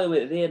you see, by the way,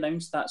 that they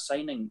announced that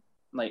signing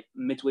like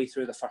midway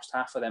through the first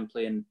half of them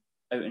playing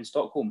out in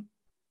Stockholm?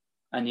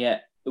 And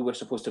yet we're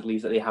supposed to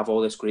believe that they have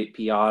all this great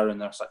PR and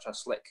they're such a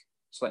slick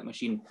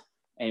machine.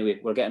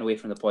 Anyway, we're getting away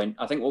from the point.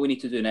 I think what we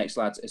need to do next,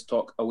 lads, is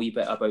talk a wee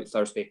bit about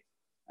Thursday.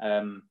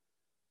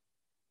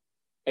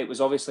 It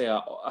was obviously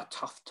a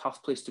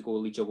tough place to go,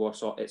 Legia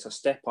Warsaw. It's a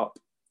step up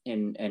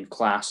in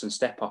class and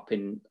step up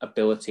in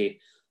ability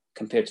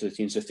compared to the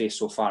teams we've faced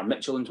so far.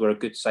 Midtjylland were a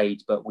good side,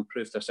 but we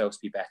proved ourselves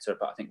to be better.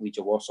 But I think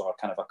Legia Warsaw are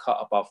kind of a cut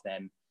above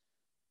them.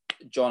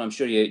 John, I'm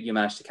sure you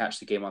managed to catch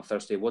the game on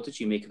Thursday. What did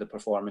you make of the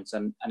performance?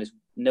 And is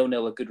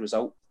 0-0 a good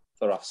result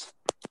for us?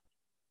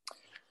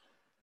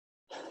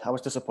 I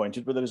was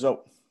disappointed with the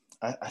result.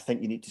 I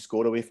think you need to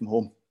score away from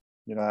home.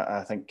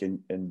 I think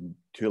in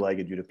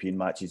two-legged European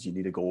matches, you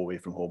need to go away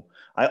from home.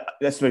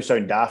 This may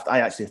sound daft.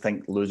 I actually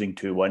think losing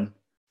 2-1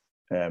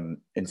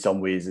 in some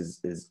ways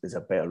is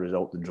a better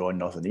result than drawing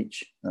nothing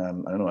each. I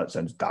don't know, that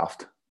sounds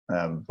daft,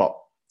 but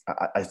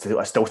I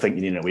still think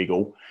you need an away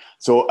goal.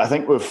 So I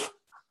think we're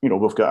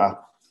going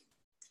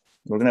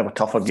to have a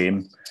tougher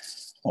game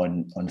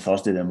on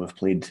Thursday than we've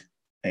played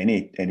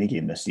any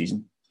game this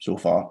season. so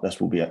far. This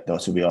will be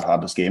our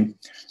hardest game.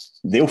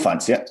 They'll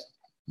fancy it.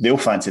 They'll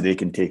fancy they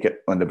can take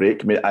it on the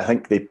break. I mean, I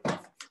think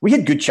we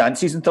had good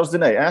chances on Thursday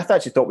night. I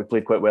actually thought we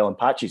played quite well in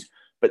patches,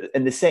 but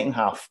in the second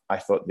half, I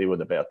thought they were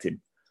the better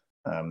team.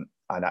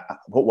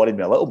 What worried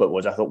me a little bit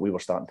was I thought we were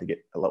starting to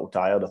get a little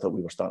tired. I thought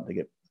we were starting to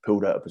get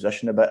pulled out of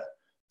position a bit.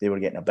 They were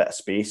getting a bit of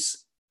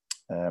space,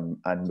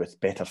 and with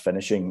better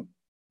finishing,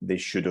 they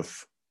should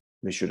have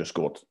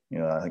scored.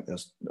 I think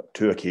there's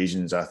 2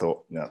 occasions I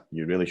thought,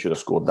 you really should have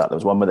scored that. There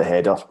was one with the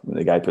header.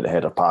 The guy put the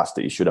header past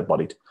that he should have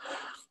buried.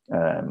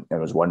 There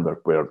was one where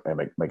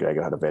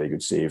McGregor had a very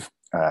good save.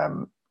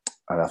 And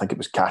I think it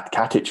was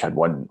Katic had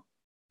one.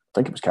 I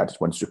think it was Katic,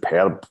 one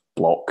superb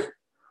block.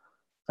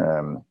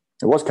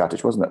 It was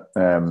Katic, wasn't it?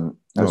 No,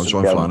 it was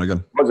John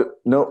Flanagan. Was it?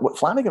 No, what,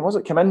 Flanagan, was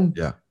it? Came in?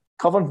 Yeah.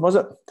 Covering, was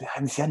it?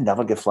 I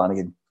never give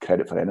Flanagan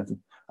credit for anything.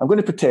 I'm going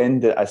to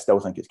pretend that I still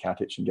think it's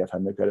Katic and give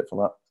him the credit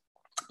for that,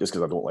 just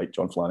because I don't like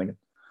John Flanagan.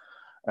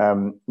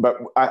 But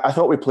I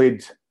thought we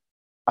played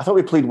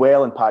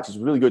well in patches.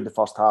 Really good in the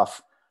first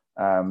half.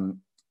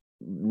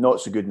 Not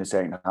so good in the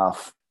second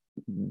half.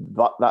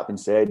 But that being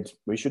said,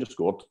 we should have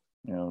scored.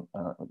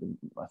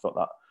 I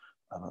thought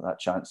that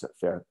chance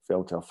that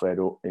fell to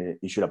Alfredo,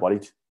 he should have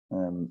buried.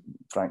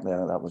 Frankly,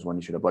 that was one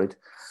he should have buried.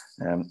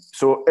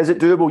 So is it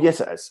doable? Yes,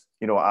 it is.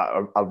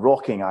 A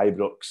rocking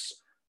Ibrox,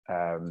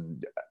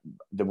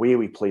 the way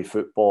we play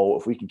football,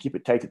 if we can keep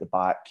it tight at the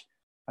back,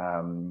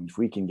 if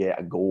we can get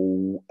a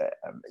goal,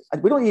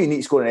 we don't even need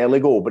to score an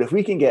early goal, but if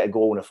we can get a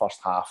goal in the first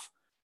half,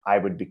 I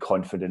would be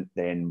confident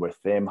then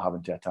with them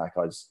having to attack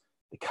us,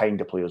 the kind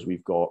of players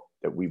we've got,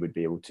 that we would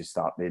be able to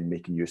start then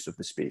making use of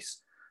the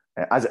space.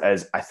 As it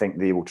is, I think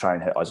they will try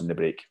and hit us in the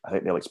break. I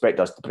think they'll expect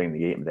us to bring the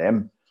game to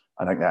them.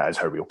 I think that is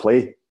how we'll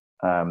play.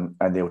 And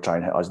they'll try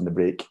and hit us in the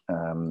break.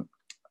 And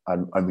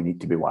we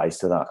need to be wise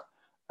to that.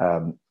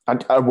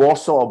 And are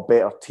Warsaw a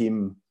better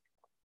team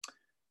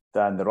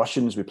than the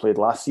Russians we played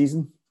last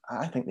season?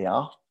 I think they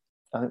are.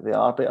 I think they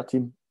are a better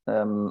team. I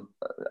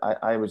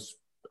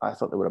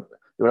thought they were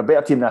a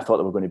better team than I thought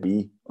they were going to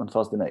be on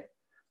Thursday night.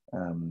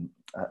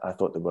 I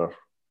thought they were,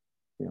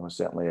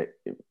 certainly.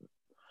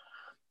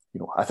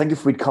 I think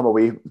if we'd come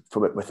away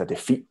from it with a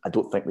defeat, I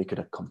don't think we could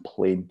have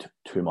complained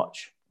too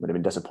much. Would have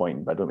been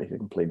disappointing, but I don't think we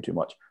complained too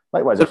much.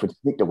 Likewise, if we'd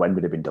sneaked a win,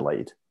 we'd have been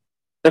delighted.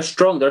 They're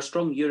strong. They're a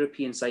strong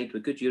European side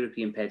with good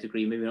European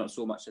pedigree. Maybe not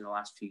so much in the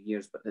last few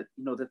years, but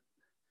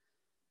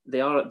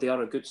they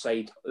are a good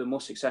side. The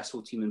most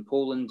successful team in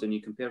Poland. And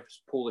you compare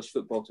Polish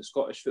football to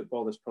Scottish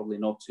football, there's probably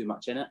not too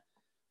much in it.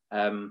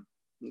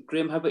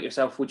 Graham, how about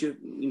yourself? Would you,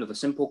 the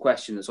simple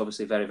question that's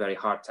obviously very, very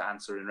hard to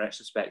answer in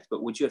retrospect,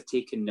 but would you have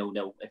taken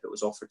 0-0 if it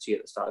was offered to you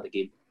at the start of the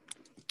game?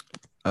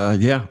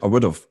 Yeah, I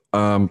would have.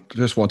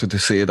 Just wanted to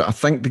say that I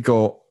think they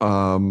got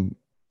a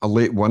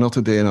late winner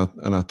today in a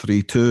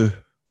 3-2.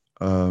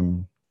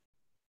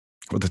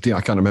 With the team,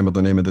 I can't remember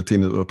the name of the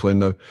team that they were playing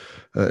now.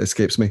 It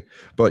escapes me.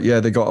 But yeah,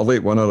 they got a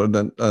late winner,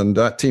 and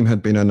that team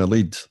had been in the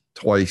lead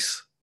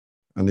twice,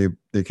 and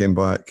they came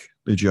back.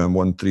 They drew and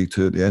won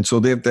 3-2 at the end.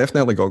 So they've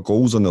definitely got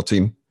goals on their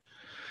team.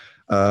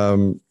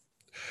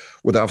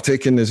 Would I have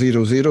taken the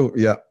 0-0?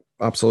 Yeah,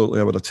 absolutely.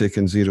 I would have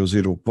taken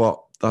 0-0. But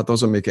that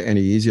doesn't make it any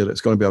easier.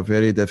 It's going to be a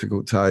very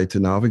difficult tie to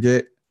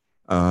navigate.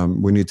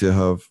 We need to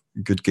have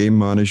good game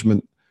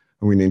management,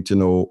 and we need to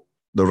know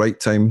the right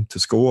time to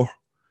score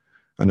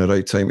and the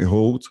right time to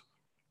hold.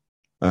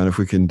 And if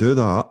we can do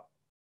that,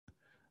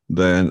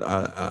 then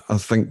I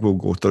think we'll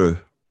go through.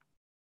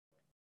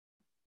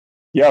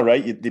 Yeah,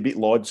 right. They beat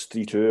Lodz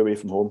 3-2 away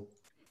from home.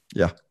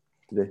 Yeah.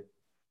 Today.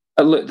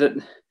 Look,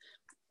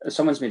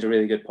 someone's made a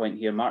really good point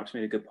here. Mark's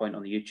made a good point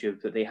on the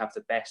YouTube that they have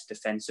the best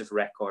defensive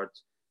record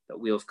that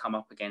we'll have come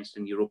up against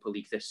in Europa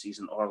League this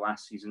season or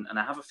last season. And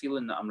I have a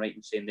feeling that I'm right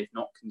in saying they've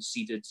not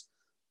conceded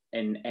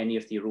in any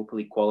of the Europa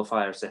League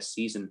qualifiers this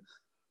season.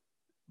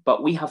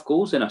 But we have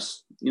goals in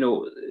us.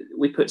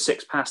 We put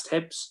 6 past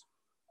Hibs.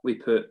 We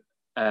put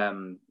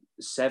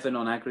 7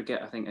 on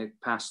aggregate, I think,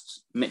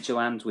 past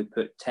Midtjylland. We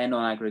put 10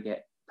 on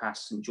aggregate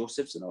past St.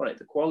 Joseph's. And all right,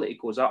 the quality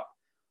goes up,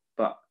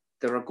 but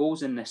there are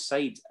goals in this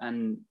side,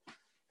 and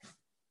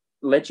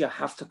Legia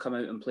have to come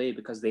out and play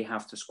because they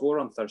have to score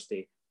on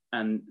Thursday.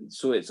 And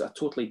so it's a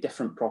totally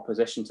different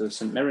proposition to the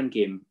St. Mirren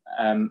game.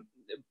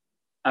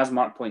 As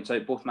Mark points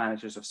out, both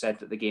managers have said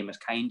that the game has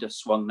kind of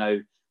swung now,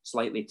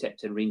 slightly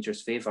tipped in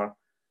Rangers' favour.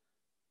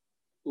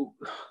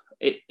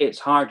 It's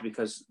hard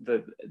because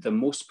the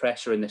most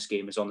pressure in this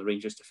game is on the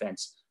Rangers'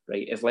 defence,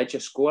 right? If Legia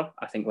score,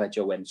 I think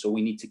Legia win. So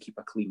we need to keep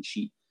a clean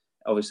sheet.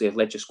 Obviously, if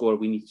Legia score,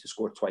 we need to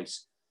score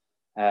twice.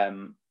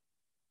 And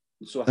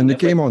the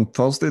game on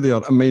Thursday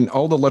there,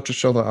 all the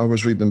literature that I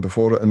was reading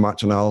before it and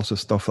match analysis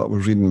stuff that I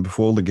was reading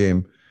before the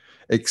game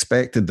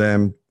expected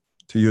them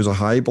to use a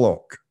high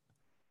block,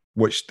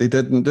 which they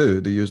didn't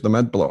do. They used the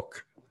mid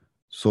block.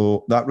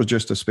 So that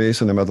reduced the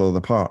space in the middle of the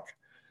park.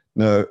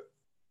 Now,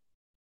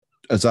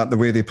 is that the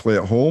way they play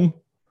at home,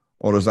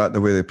 or is that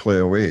the way they play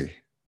away?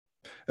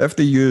 If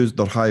they use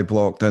their high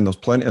block, then there's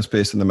plenty of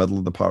space in the middle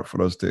of the park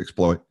for us to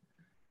exploit.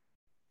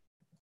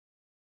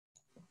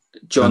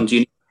 John,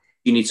 do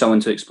You need someone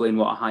to explain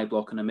what a high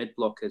block and a mid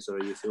block is, or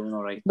are you feeling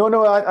all right?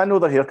 No, I know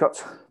their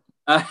haircuts.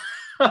 That's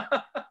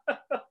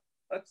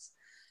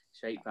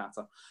shite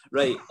patter.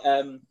 Right.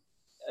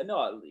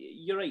 No,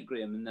 you're right,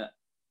 Graham, in that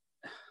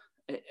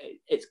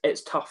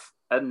it's tough.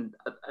 And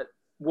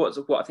what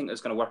I think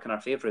is going to work in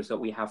our favour is that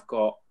we have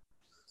got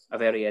a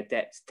very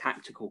adept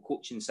tactical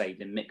coaching side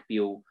in Mick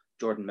Beale,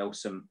 Jordan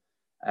Milsom,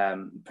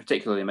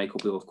 particularly Michael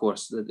Beale, of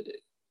course.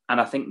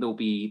 And I think they'll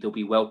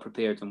be well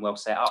prepared and well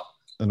set up.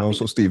 And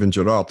also Steven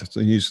Gerrard. So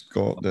he's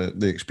got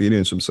the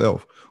experience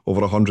himself,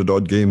 over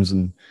 100-odd games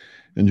in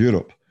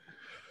Europe.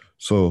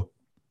 So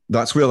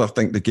that's where I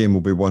think the game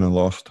will be won and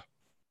lost.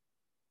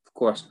 Of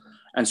course.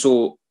 And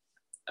so,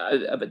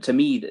 but to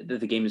me,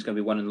 the game is going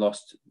to be won and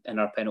lost in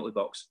our penalty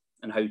box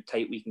and how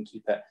tight we can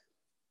keep it.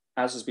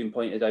 As has been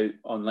pointed out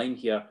online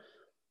here,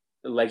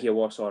 Legia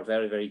Warsaw are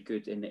very, very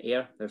good in the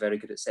air. They're very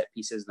good at set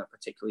pieces and they're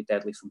particularly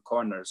deadly from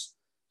corners.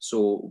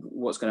 So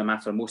what's going to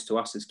matter most to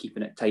us is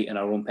keeping it tight in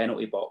our own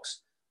penalty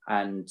box.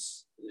 And,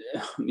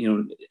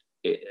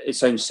 it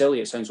sounds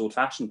silly, it sounds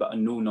old-fashioned, but a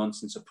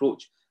no-nonsense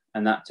approach.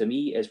 And that, to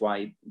me, is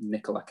why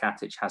Nikola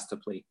Katic has to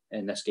play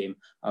in this game.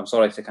 I'm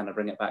sorry to kind of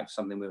bring it back to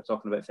something we were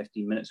talking about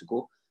 15 minutes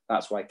ago.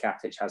 That's why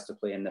Katic has to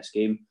play in this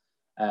game.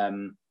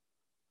 And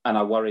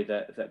I worry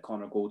that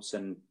Connor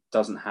Goldson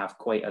doesn't have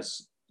quite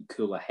as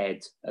cool a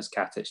head as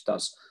Katic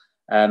does.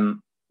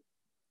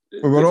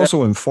 We were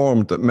also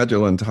informed that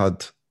Midtjylland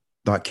had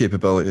that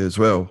capability as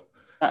well.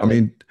 Exactly.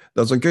 I mean,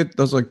 there's a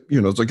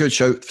good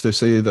shout to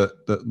say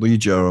that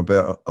Legia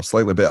are a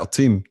slightly better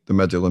team than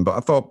Midtjylland, but I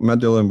thought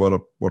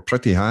Midtjylland were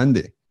pretty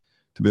handy,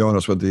 to be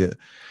honest with you.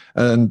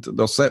 And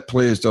their set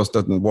plays just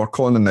didn't work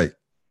on the night.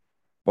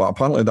 But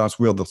apparently that's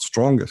where they're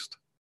strongest.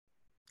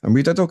 And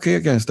we did okay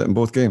against it in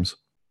both games.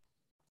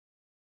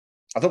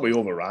 I thought we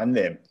overran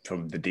them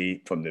from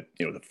the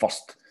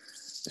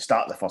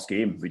start of the first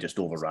game. We just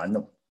overran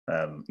them.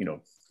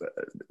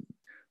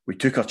 We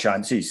took our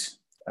chances.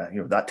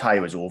 That tie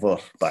was over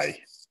by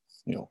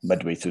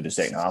midway through the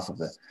second half of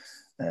the.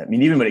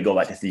 Even when it got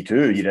back to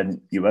 3-2,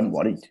 you weren't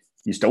worried.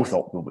 You still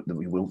thought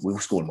we'll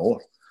score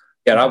more.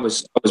 Yeah, I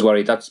was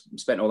worried. I'd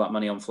spent all that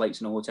money on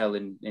flights and a hotel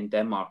in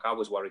Denmark. I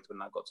was worried when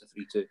that got to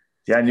 3-2.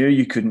 Yeah, I knew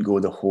you couldn't go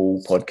the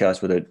whole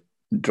podcast without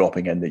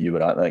dropping in that you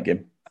were at that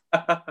game.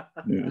 I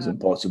knew it was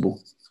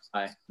impossible.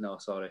 No,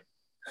 sorry.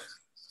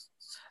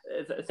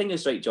 The thing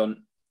is, right,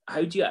 John,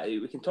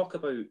 we can talk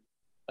about,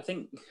 I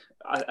think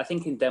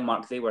in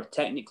Denmark they were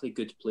technically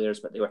good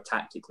players, but they were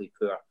tactically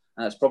poor.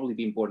 And that's probably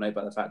been borne out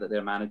by the fact that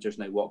their manager's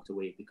now walked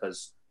away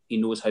because he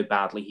knows how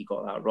badly he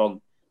got that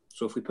wrong.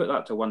 So if we put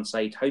that to one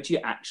side, how do you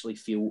actually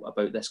feel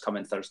about this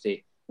coming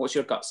Thursday? What's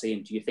your gut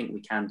saying? Do you think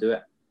we can do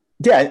it?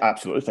 Yeah, I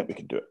absolutely think we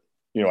can do it.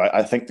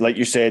 I think, like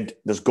you said,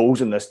 there's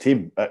goals in this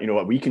team.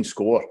 We can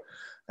score.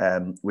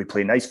 We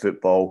play nice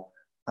football.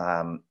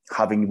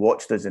 Having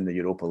watched us in the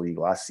Europa League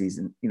last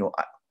season,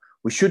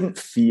 we shouldn't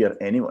fear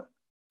anyone.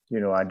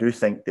 I do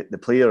think that the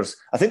players,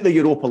 I think the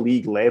Europa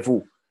League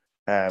level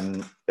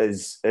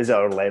is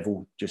our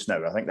level just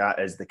now. I think that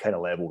is the kind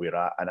of level we're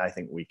at. And I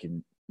think we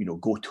can,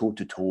 go toe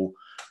to toe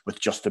with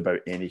just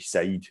about any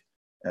side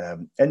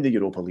in the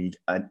Europa League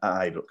and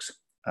at Ibrox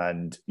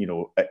and,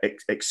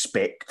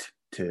 expect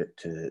to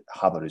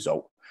have a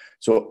result.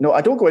 So, no,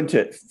 I don't go into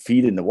it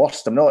fearing the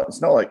worst.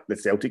 It's not like the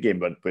Celtic game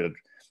where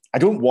I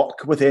don't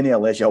work with any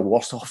Legia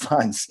Warsaw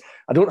fans.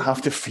 I don't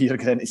have to fear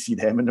getting to see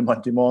them on the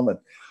Monday morning.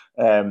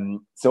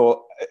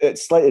 So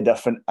it's slightly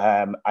different.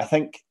 I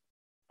think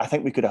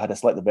we could have had a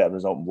slightly better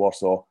result in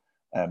Warsaw,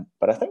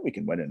 but I think we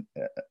can win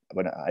at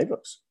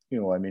Ibrox.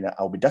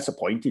 I'll be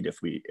disappointed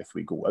if we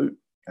go out.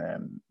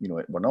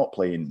 We're not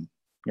playing.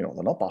 They're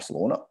not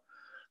Barcelona.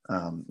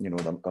 They're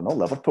not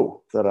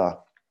Liverpool.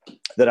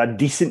 They're a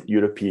decent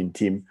European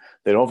team.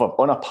 They're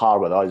on a par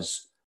with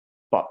us,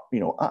 but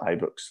at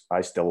Ibrox,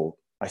 I still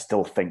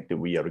think that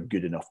we are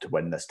good enough to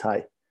win this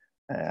tie.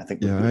 I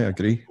think. Yeah, I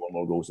agree.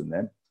 More goals than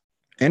them.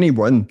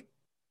 Anyone.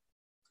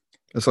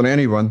 It's on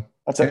anyone.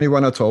 That's it.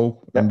 Anyone at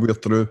all, and we're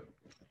through.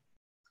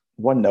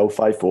 1-0,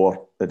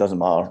 5-4. It doesn't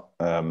matter.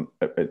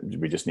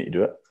 We just need to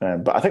do it.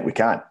 But I think we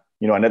can.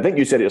 And I think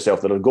you said it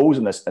yourself. There are goals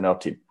in our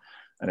team,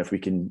 and if we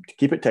can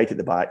keep it tight at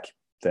the back,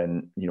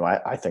 then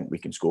I think we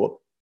can score.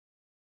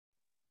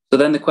 So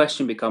then the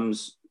question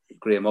becomes,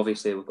 Graham.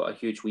 Obviously, we've got a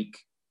huge week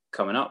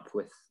coming up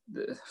with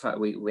the fact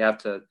we have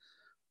to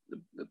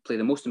play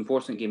the most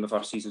important game of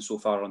our season so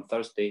far on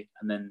Thursday,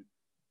 and then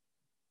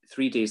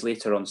 3 days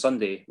later on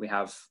Sunday we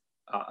have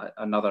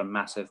another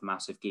massive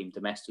game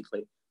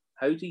domestically.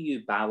 How do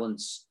you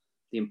balance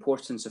the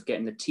importance of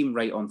getting the team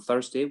right on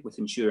Thursday with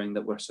ensuring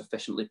that we're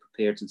sufficiently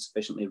prepared and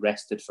sufficiently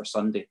rested for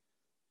Sunday?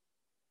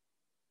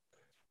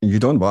 You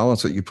don't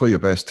balance it. You play your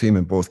best team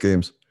in both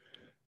games.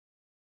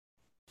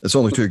 It's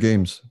only 2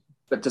 games.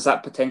 But does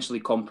that potentially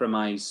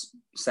compromise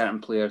certain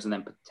players and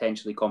then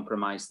potentially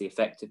compromise the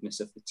effectiveness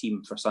of the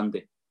team for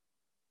Sunday?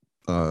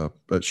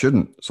 It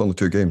shouldn't. It's only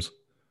 2 games.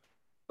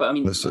 But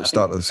it's the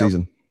start of the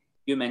season.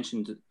 You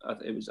mentioned,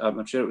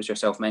 I'm sure it was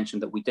yourself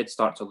mentioned, that we did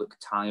start to look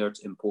tired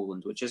in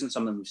Poland, which isn't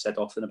something we've said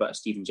often about a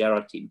Steven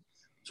Gerrard team.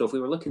 So if we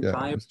were looking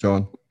tired, it's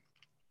John.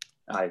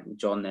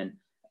 John. Then,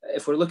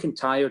 if we're looking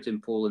tired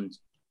in Poland,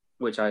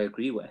 which I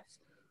agree with,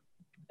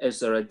 is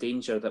there a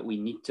danger that we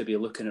need to be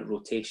looking at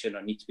rotation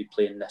or need to be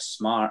playing this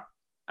smart,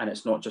 and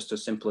it's not just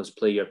as simple as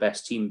play your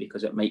best team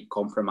because it might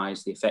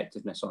compromise the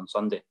effectiveness on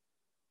Sunday?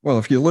 Well,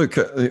 if you look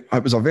at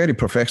it was a very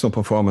professional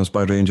performance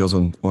by Rangers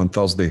on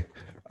Thursday,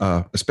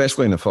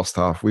 especially in the first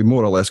half. We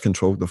more or less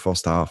controlled the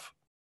first half,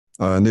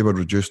 and they were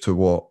reduced to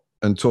what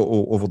in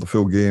total over the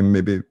full game,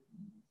 maybe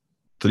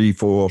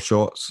 3-4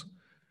 shots,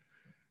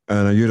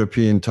 and a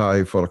European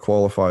tie for a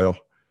qualifier.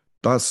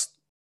 That's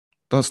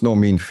no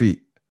mean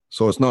feat.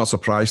 So it's not a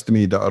surprise to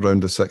me that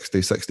around the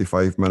 60,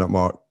 65 minute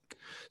mark,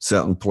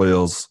 certain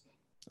players,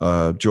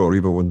 Joe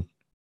Aribo in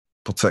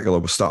particular,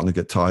 was starting to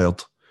get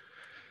tired.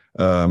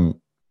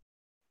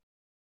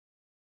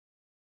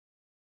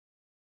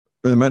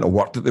 The amount of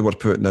work that they were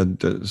putting in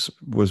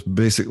was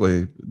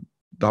basically,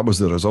 that was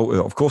the result.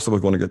 Of course they were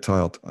going to get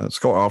tired.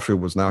 Scott Arfield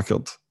was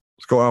knackered.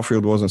 Scott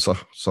Arfield wasn't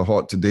so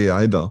hot today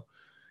either.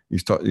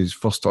 His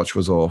first touch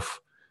was off,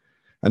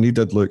 and he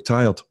did look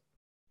tired.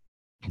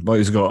 But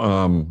he's got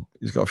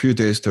a few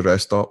days to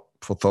rest up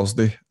for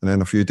Thursday, and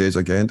then a few days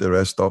again to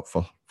rest up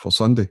for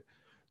Sunday.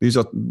 These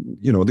are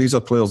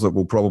players that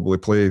will probably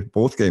play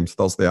both games,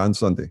 Thursday and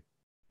Sunday.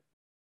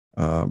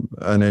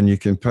 And then you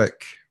can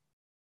pick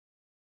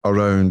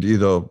around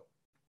either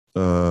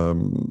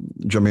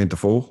Jermaine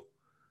Defoe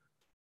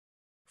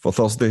for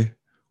Thursday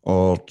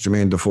or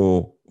Jermaine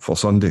Defoe for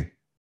Sunday.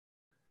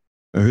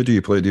 Now, who do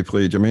you play? Do you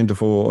play Jermaine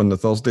Defoe on the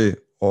Thursday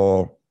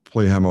or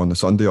play him on the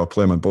Sunday or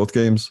play him in both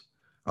games?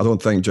 I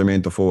don't think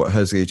Jermaine Defoe at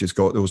his age has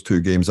got those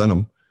two games in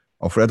him.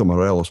 Alfredo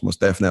Morelos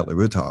most definitely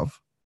would have.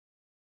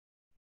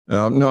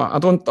 No, I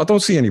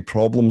don't see any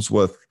problems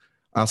with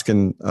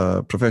asking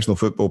professional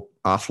football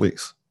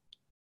athletes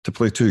to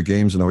play 2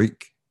 games in a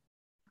week,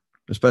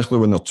 especially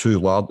when they're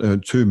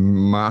two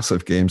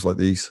massive games like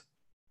these.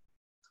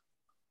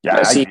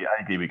 Yeah,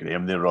 I agree with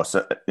Graham there, Ross.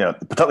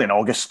 Particularly in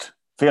August.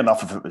 Fair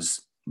enough if it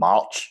was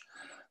March,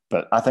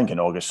 but I think in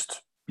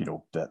August,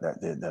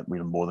 that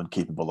we're more than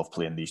capable of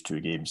playing these 2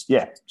 games.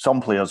 Yeah,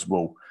 some players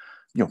will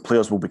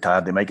be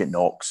tired. They might get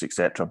knocks,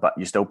 etc. But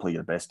you still play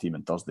your best team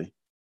on Thursday,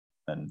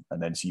 and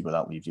then see where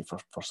that leaves you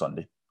for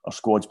Sunday. Our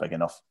squad's big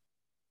enough.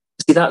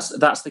 See,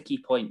 that's the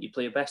key point. You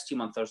play your best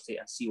team on Thursday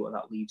and see what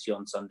that leaves you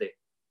on Sunday.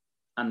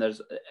 And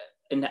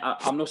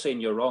I'm not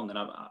saying you're wrong, and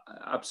I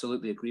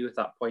absolutely agree with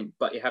that point.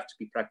 But you have to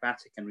be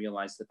pragmatic and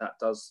realise that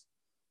does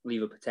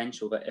leave a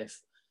potential that if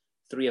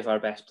 3 of our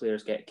best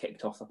players get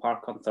kicked off the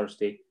park on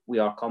Thursday, we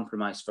are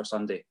compromised for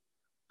Sunday.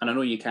 And I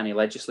know you can't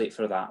legislate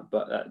for that,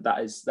 but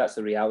that's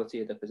the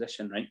reality of the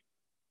position, right?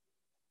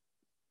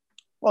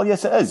 Well,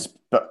 yes, it is.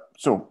 But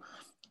so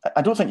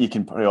I don't think you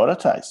can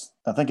prioritise.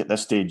 I think at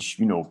this stage,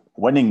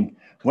 winning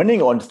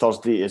on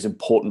Thursday is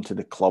important to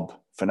the club.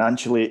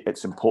 Financially,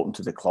 it's important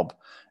to the club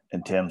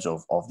in terms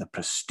of the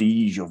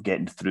prestige of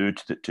getting through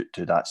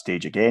to that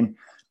stage again.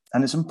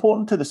 And it's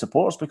important to the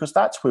supporters because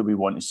that's where we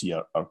want to see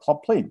our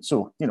club playing.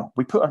 So,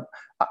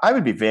 I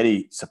would be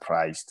very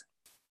surprised.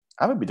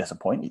 I would be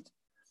disappointed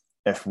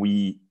if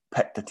we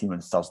picked a team on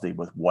Thursday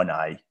with one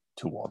eye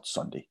towards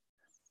Sunday.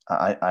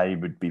 I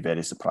would be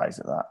very surprised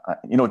at that.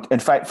 In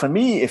fact, for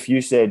me, if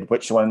you said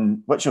which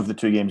of the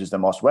 2 games is the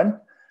must win,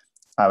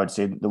 I would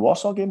say the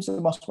Warsaw game's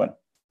the must win.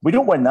 We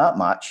don't win that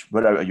match,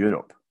 we're out of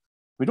Europe.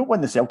 We don't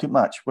win the Celtic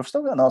match, we've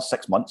still got another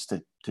 6 months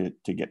to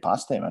get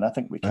past them, and I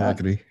think we can. I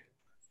agree.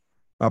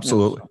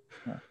 Absolutely.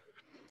 Yeah.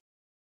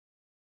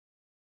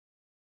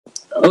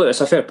 Look,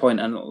 it's a fair point,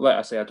 and like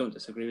I say, I don't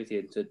disagree with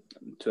you.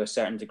 To a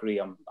certain degree,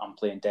 I'm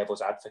playing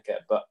devil's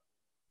advocate, but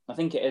I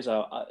think it is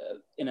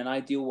in an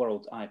ideal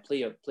world, I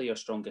play your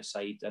strongest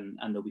side, and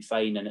they'll be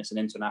fine, and it's an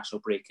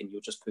international break, and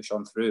you'll just push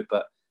on through.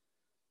 But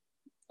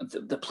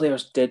the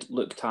players did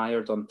look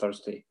tired on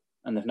Thursday,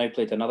 and they've now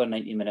played another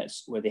 90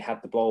 minutes where they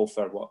had the ball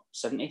for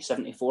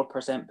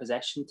 74%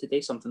 possession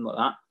today, something like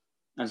that,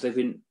 and so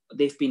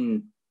they've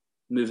been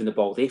moving the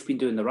ball, they've been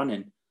doing the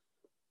running.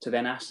 To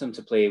then ask them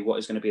to play what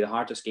is going to be the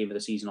hardest game of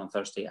the season on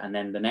Thursday, and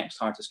then the next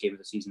hardest game of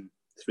the season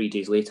 3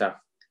 days later,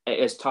 it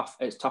is tough.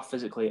 It's tough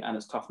physically, and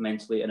it's tough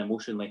mentally and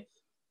emotionally.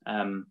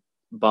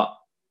 But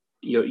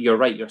you're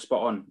right. You're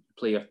spot on.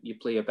 You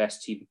play your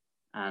best team,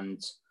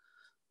 and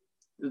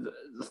the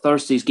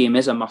Thursday's game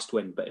is a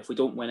must-win. But if we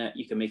don't win it,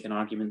 you can make an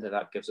argument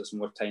that gives us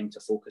more time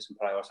to focus and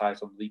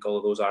prioritise on all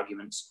of those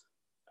arguments.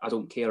 I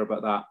don't care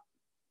about that.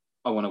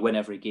 I want to win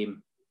every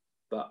game.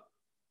 But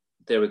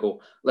there we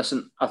go.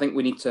 Listen, I think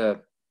we need to,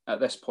 at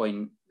this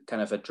point,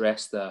 kind of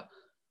address the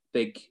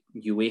big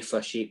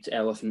UEFA-shaped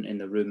elephant in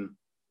the room.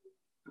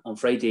 On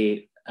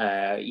Friday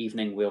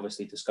evening, we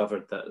obviously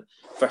discovered that,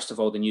 first of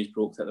all, the news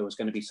broke that there was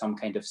going to be some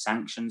kind of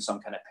sanction, some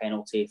kind of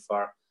penalty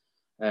for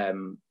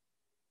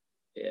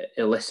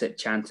illicit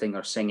chanting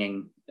or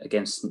singing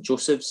against St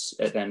Joseph's.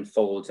 It then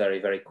followed very,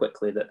 very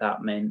quickly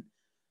that meant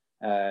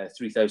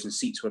 3,000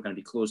 seats were going to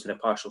be closed in a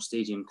partial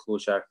stadium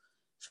closure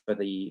for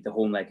the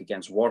home leg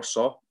against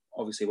Warsaw.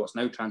 Obviously, what's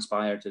now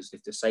transpired is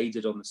they've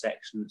decided on the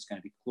section that's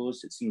going to be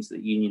closed. It seems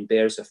that Union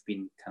Bears have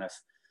been kind of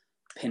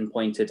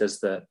pinpointed as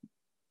the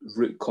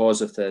root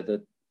cause of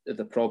the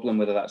problem,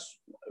 whether that's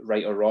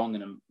right or wrong,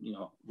 and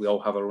we all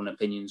have our own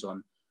opinions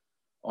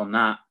on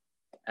that.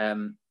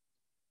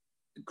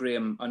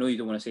 Graham, I know you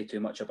don't want to say too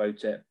much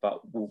about it,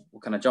 but we'll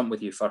kind of jump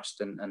with you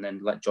first and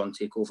then let John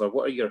take over.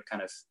 What are your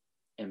kind of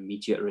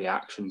immediate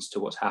reactions to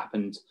what's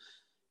happened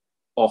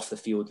off the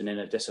field and in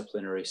a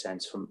disciplinary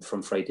sense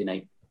from Friday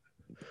night?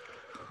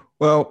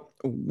 Well,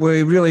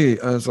 we really,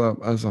 as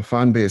a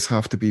fan base,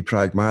 have to be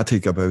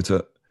pragmatic about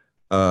it.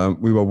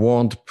 We were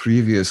warned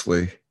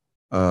previously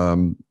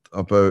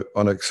about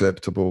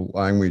unacceptable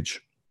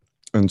language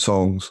in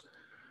songs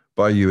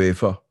by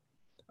UEFA.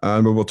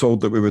 And we were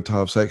told that we would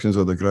have sections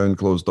of the ground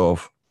closed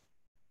off.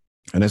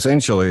 And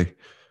essentially,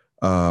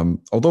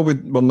 although we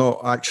were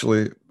not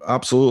actually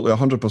absolutely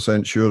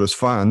 100% sure as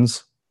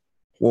fans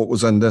what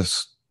was in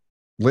this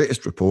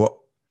latest report,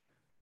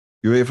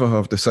 UEFA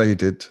have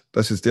decided,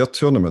 this is their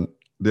tournament,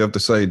 they have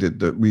decided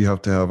that we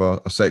have to have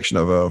a section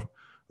of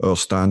our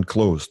stand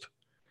closed.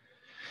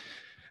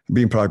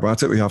 Being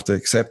pragmatic, we have to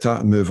accept that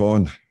and move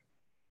on.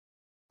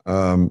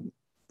 How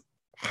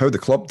the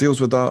club deals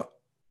with that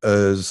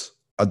is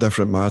a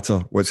different matter,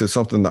 which is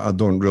something that I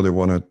don't really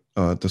want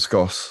to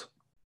discuss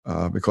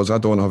because I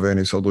don't have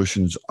any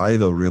solutions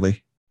either,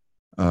 really.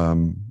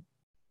 But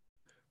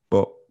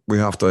we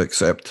have to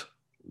accept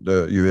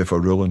the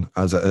UEFA ruling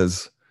as it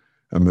is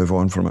and move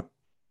on from it.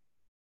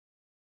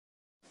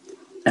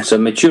 It's a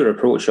mature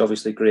approach,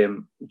 obviously,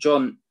 Graham.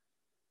 John,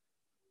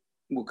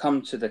 we'll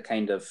come to the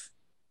kind of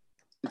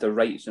the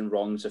rights and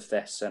wrongs of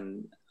this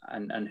and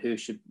who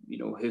should,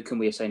 who can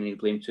we assign any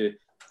blame to?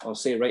 I'll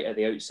say right at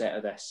the outset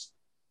of this,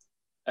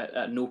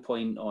 at no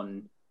point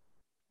on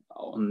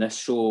this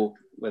show,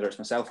 whether it's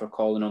myself or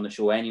Colin on the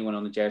show, anyone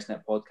on the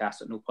Jersnet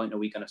podcast, at no point are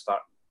we going to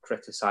start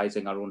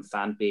criticising our own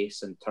fan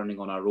base and turning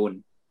on our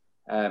own.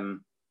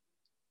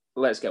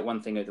 Let's get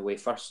one thing out of the way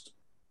first,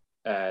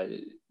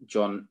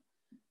 John.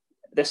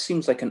 This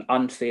seems like an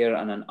unfair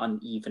and an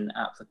uneven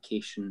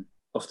application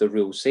of the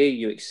rules. Say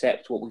you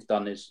accept what we've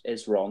done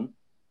is wrong.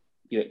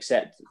 You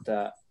accept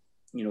that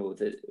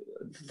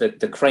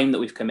the crime that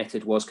we've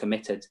committed was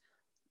committed.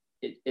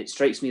 It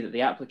strikes me that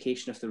the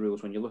application of the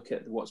rules, when you look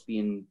at what's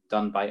being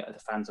done by the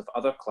fans of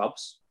other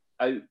clubs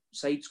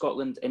outside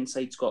Scotland,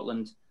 inside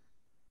Scotland,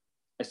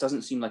 it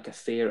doesn't seem like a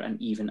fair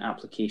and even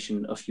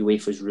application of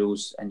UEFA's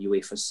rules and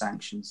UEFA's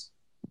sanctions.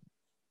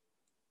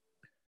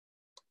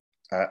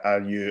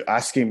 Are you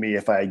asking me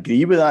if I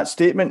agree with that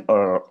statement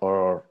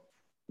or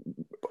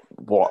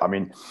what? I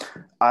mean,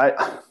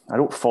 I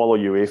don't follow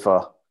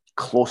UEFA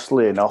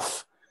closely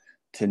enough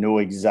to know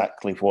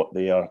exactly what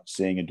they are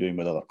saying and doing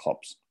with other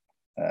clubs.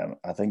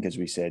 I think, as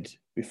we said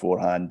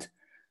beforehand,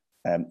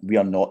 we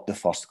are not the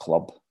first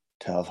club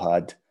to have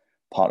had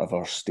part of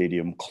our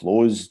stadium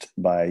closed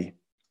by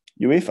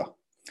UEFA.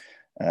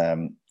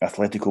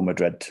 Atletico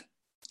Madrid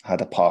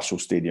had a partial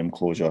stadium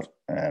closure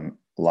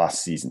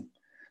last season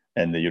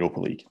in the Europa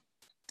League.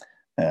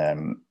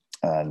 And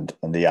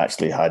they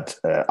actually had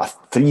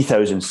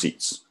 3,000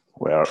 seats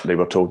where they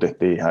were told that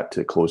they had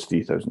to close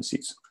 3,000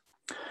 seats.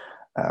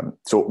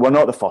 So we're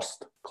not the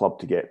first club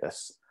to get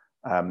this.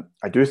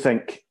 I do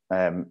think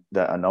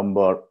that a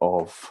number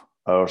of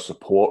our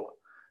support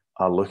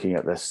are looking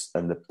at this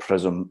in the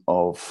prism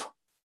of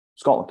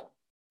Scotland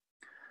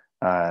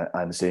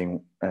and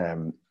saying,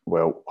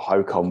 well,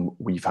 how come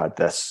we've had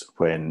this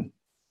when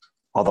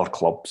other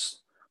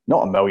clubs,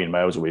 not a million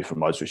miles away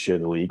from us, who share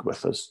the league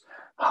with us,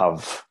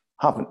 have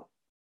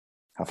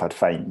had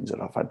fines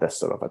or have had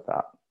this or have had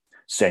that,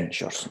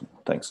 censures and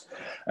things.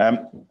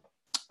 And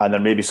there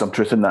may be some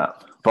truth in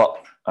that.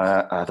 But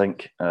I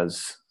think,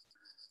 as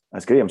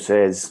Graham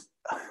says,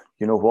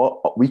 you know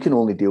what? We can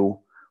only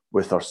deal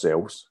with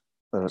ourselves.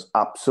 There's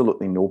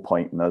absolutely no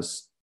point in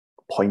us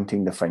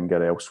pointing the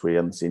finger elsewhere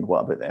and saying,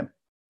 what about them?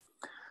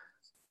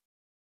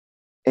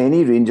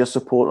 Any Rangers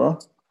supporter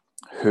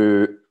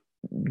who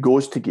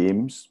goes to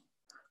games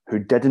who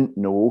didn't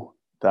know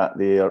that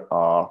there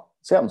are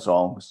certain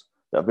songs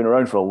that have been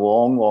around for a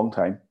long, long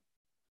time,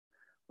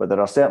 but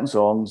there are certain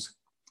songs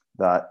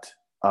that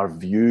are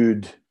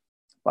viewed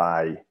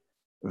by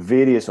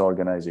various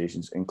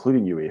organisations,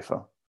 including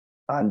UEFA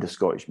and the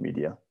Scottish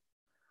media,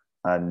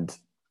 and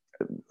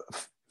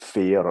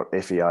FARE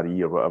or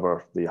FARE or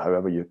whatever,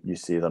 however you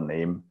say their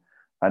name,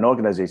 and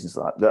organisations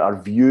like that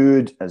are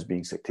viewed as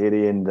being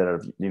sectarian. That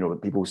are,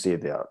 people say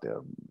they're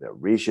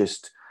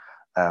racist.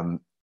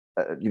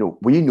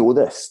 We know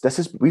this.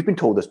 We've been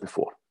told this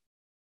before,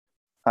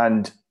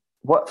 and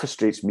what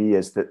frustrates me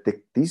is that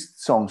these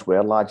songs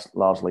were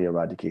largely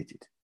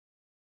eradicated.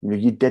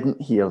 You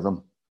didn't hear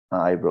them at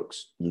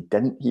Ibrox. You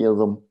didn't hear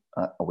them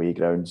at away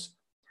grounds.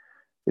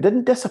 They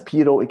didn't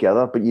disappear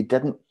altogether, but you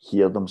didn't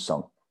hear them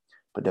sung.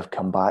 But they've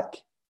come back,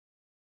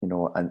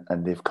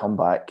 and they've come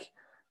back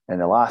in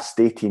the last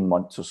 18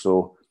 months or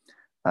so.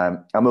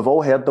 And we've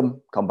all heard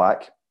them come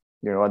back,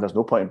 and there's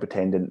no point in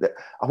pretending that.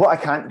 What I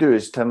can't do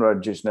is turn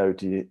around just now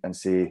to you and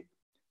say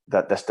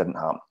that this didn't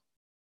happen.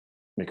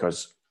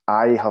 Because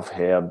I have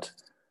heard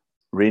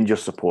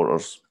Rangers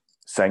supporters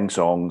sing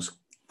songs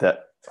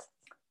that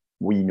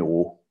we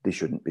know they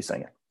shouldn't be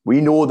singing.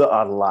 We know that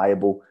are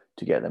liable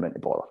to get them into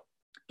bother,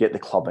 get the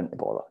club into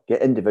bother,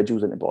 get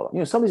individuals into bother. You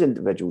know, some of these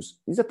individuals,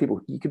 these are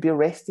people, you could be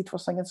arrested for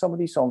singing some of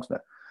these songs now.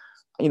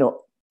 You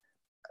know,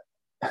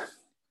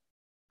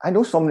 I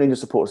know some Rangers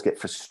supporters get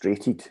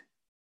frustrated,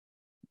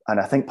 and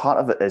I think part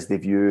of it is they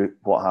view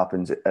what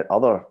happens at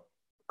other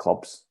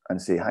clubs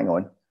and say, hang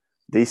on,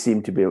 they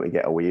seem to be able to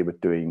get away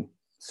with doing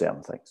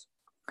certain things.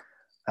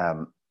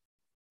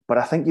 But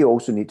I think you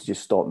also need to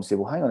just stop and say,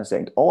 well, hang on a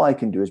second, all I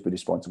can do is be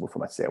responsible for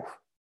myself.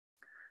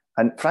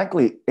 And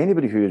frankly,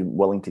 anybody who is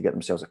willing to get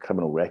themselves a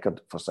criminal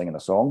record for singing a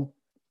song,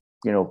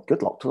 you know,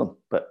 good luck to them,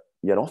 but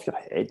you're off your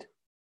head.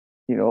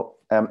 You know,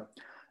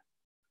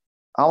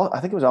 I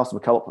think it was Alistair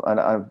McKillop, and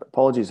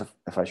apologies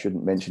if I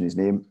shouldn't mention his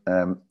name,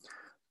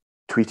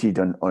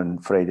 tweeted on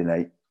Friday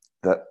night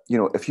that, you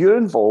know, if you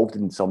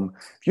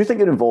think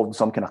you're involved in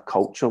some kind of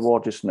culture war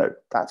just now,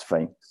 that's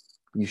fine.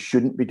 You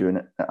shouldn't be doing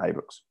it at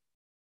Ibrox.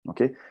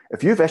 Okay?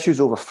 If you have issues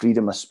over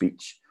freedom of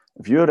speech,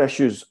 if your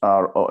issues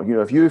are, you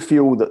know, if you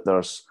feel that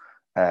there's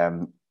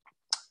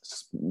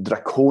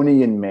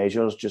draconian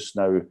measures just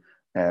now,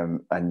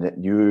 and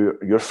that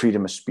your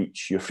freedom of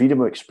speech, your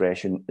freedom of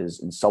expression is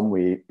in some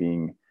way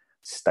being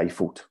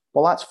stifled,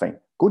 well, that's fine.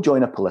 Go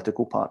join a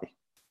political party.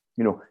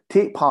 You know,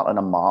 take part in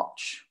a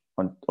march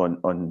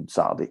on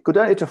Saturday. Go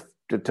down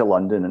to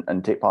London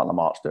and take part in a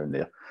march down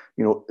there.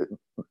 You know,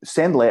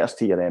 send letters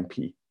to your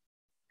MP.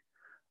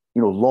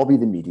 You know, lobby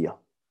the media.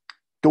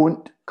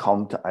 Don't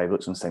come to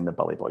Ibrox and sing the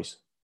Billy Boys,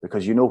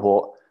 because you know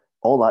what?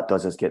 All that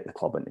does is get the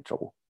club into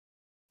trouble.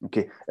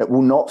 Okay, it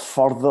will not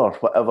further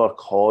whatever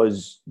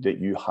cause that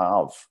you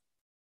have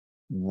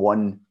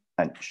 1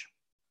 inch.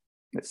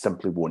 It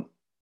simply won't.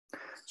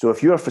 So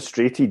if you are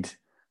frustrated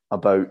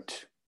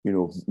about, you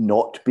know,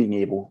 not being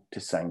able to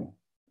sing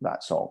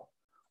that song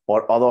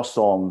or other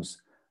songs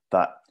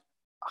that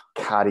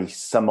carry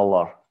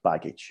similar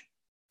baggage,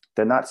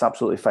 then that's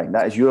absolutely fine.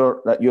 That is you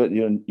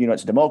know,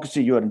 it's a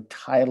democracy. You are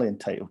entirely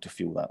entitled to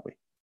feel that way.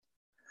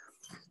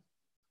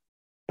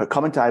 But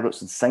coming to Ibrox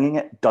and singing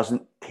it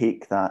doesn't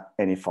take that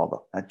any further.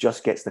 It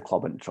just gets the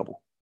club into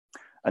trouble.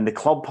 And the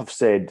club have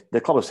said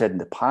in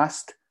the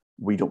past,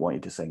 we don't want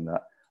you to sing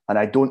that. And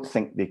I don't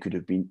think they could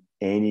have been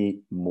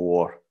any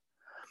more.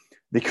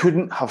 They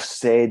couldn't have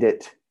said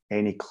it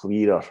any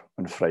clearer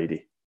on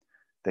Friday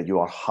that you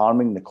are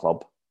harming the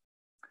club.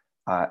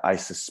 I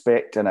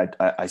suspect, and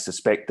I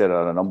suspect there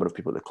are a number of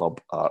people at the club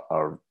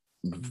are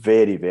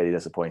very, very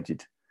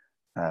disappointed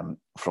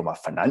from a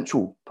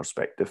financial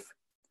perspective.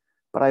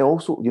 But I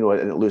also, you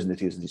know, losing the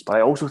T's and C's, but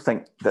I also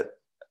think that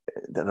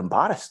they're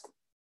embarrassed.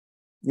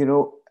 You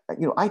know,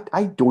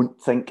 I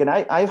don't think, and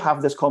I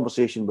have this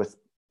conversation with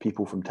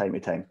people from time to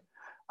time,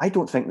 I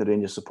don't think the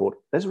Rangers support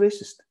is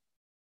racist.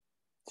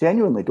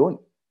 Genuinely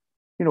don't.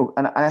 You know,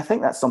 and I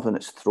think that's something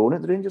that's thrown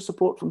at the Rangers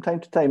support from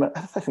time to time. I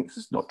think this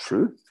is not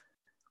true.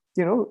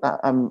 You know,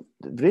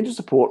 the Rangers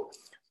support,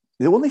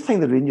 the only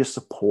thing the Rangers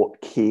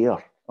support care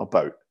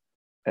about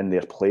in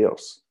their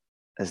players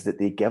is that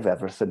they give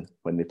everything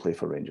when they play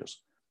for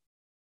Rangers.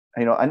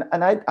 You know, and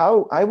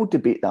I will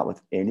debate that with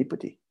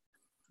anybody.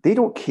 They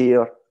don't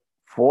care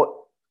what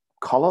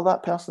colour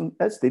that person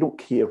is. They don't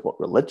care what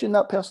religion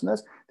that person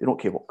is. They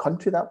don't care what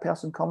country that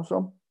person comes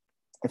from.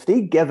 If they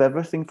give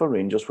everything for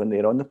Rangers when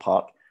they're on the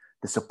park,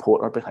 the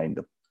support are behind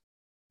them,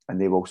 and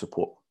they will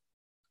support.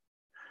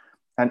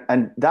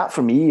 And that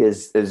for me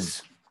is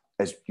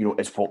you know,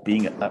 is what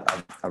being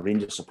a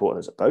Rangers supporter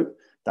is about.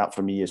 That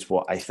for me is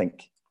what I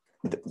think,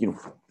 you know,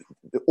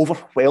 the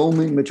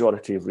overwhelming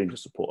majority of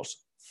Rangers supporters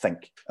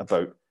think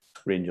about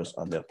Rangers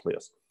and their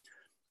players.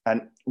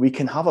 And we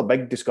can have a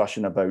big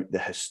discussion about the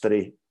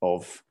history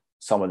of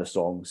some of the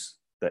songs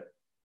that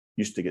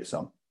used to get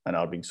sung and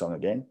are being sung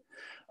again.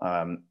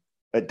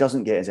 It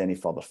doesn't get us any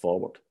further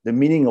forward. The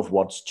meaning of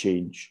words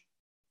change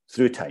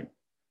through time.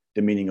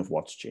 The meaning of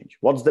words change.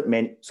 Words that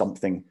meant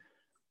something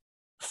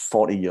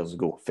 40 years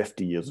ago,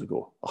 50 years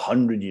ago,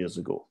 100 years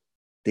ago,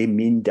 they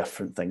mean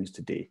different things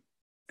today.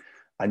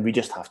 And we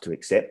just have to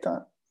accept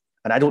that.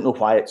 And I don't know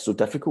why it's so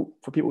difficult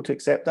for people to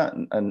accept that.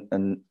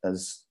 And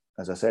as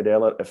I said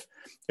earlier,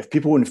 if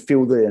people would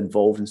feel they're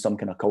involved in some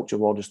kind of culture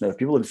war just now, if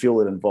people would feel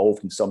they're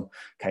involved in some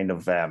kind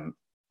of,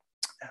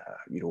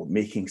 you know,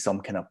 making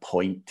some kind of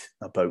point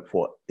about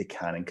what they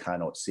can and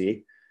cannot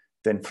say,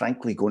 then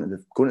frankly, going to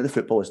the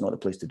football is not the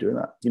place to do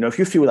that. You know, if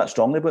you feel that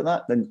strongly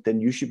about that, then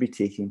you should be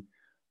taking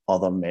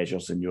other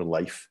measures in your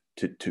life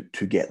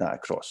to get that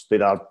across.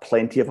 There are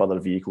plenty of other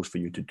vehicles for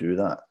you to do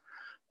that.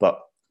 But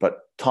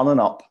turning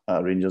up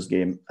at a Rangers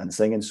game and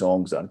singing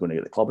songs that are going to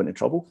get the club into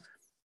trouble,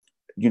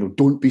 you know,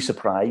 don't be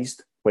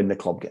surprised when the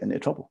club get into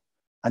trouble.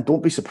 And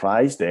don't be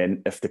surprised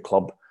then if the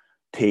club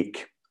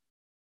take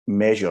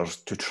measures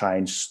to try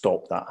and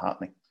stop that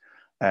happening.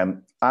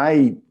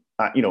 I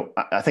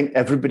think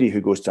everybody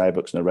who goes to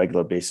Ibrox on a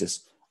regular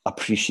basis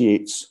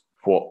appreciates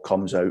what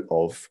comes out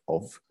of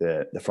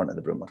the front of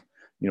the Broomloan.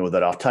 You know,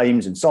 there are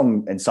times in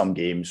some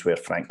games where,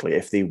 frankly,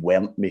 if they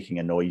weren't making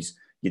a noise,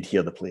 you'd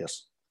hear the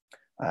players.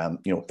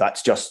 You know,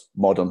 that's just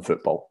modern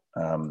football.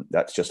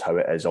 That's just how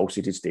it is. All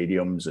seated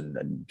stadiums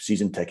and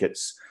season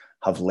tickets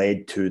have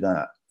led to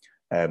that.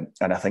 And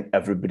I think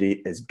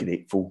everybody is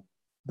grateful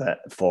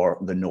for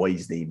the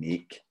noise they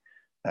make.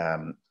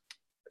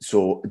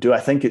 So do I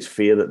think it's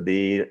fair that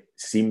they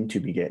seem to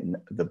be getting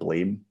the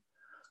blame?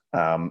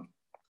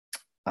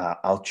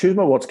 I'll choose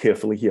my words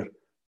carefully here.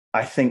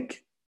 I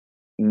think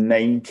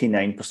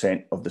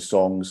 99% of the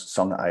songs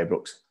sung at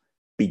Ibrox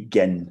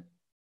begin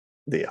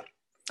there.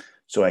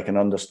 So I can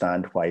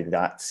understand why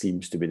that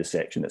seems to be the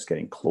section that's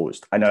getting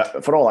closed. And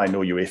for all I know,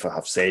 UEFA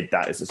have said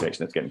that is the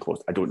section that's getting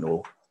closed. I don't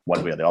know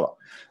one way or the other,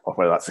 or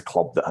whether that's the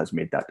club that has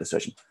made that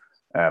decision.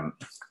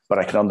 But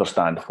I can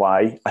understand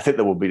why. I think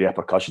there will be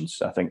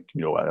repercussions. I think,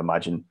 I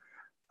imagine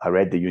I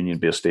read the Union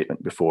Bear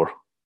statement before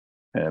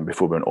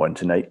we went on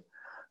tonight,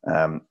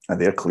 and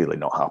they're clearly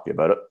not happy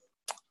about it.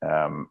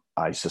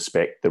 I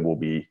suspect there will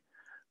be,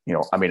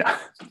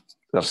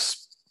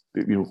 there's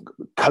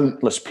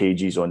countless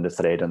pages on the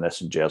thread on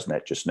this in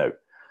Gersnet just now,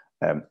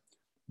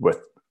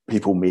 with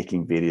people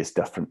making various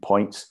different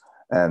points.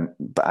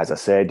 But as I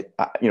said,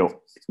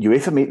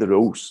 UEFA make the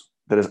rules.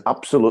 There is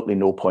absolutely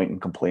no point in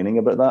complaining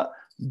about that.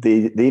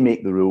 They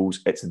make the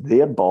rules. It's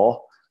their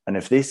ball, and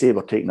if they say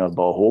we're taking our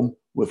ball home,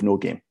 we've no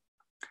game.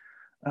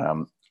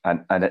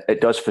 And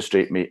it does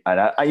frustrate me. And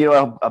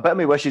a bit of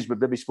my wishes we've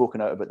maybe spoken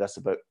out about this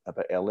a bit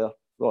earlier,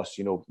 Ross.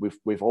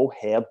 We've all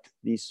heard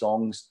these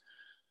songs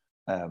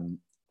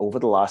over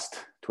the last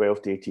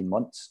 12 to 18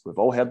 months. We've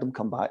all heard them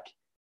come back.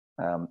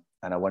 And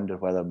I wonder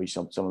whether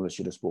some of us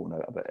should have spoken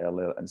out a bit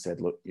earlier and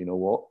said, look, you know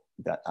what,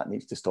 that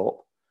needs to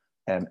stop.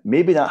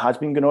 Maybe that has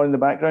been going on in the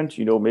background.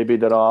 Maybe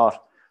there are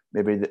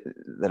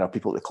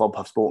people at the club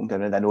have spoken to,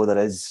 and I know there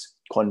is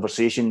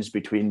conversations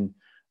between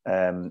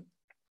the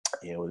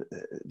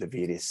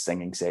various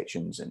singing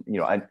sections and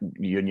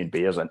Union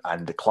Bears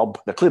and the club.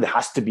 They clearly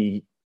have to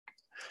be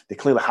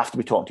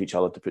talking to each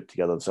other to put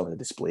together some of the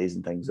displays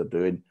and things they're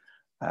doing.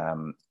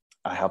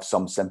 I have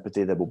some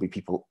sympathy. There will be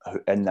people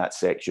in that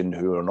section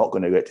who are not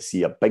going to get to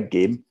see a big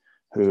game,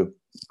 who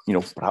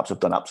perhaps have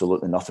done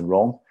absolutely nothing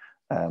wrong.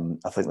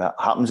 I think that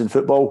happens in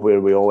football,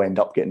 where we all end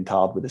up getting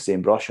tarred with the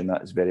same brush, and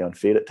that is very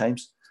unfair at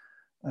times.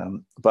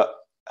 But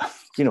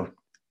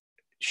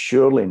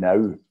surely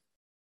now,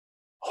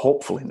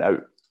 hopefully now,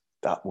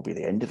 that will be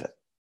the end of it.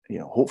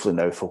 Hopefully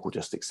now folk will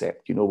just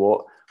accept,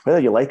 what, whether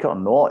you like it or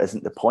not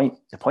isn't the point.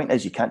 The point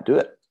is you can't do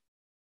it.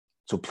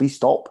 So please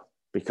stop,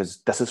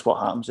 because this is what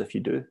happens if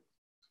you do.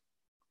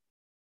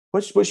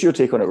 What's your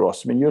take on it,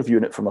 Ross? You're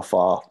viewing it from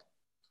afar.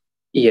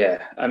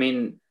 Yeah, I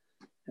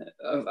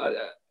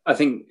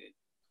think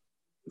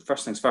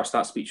first things first,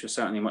 that speech was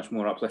certainly much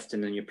more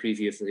uplifting than your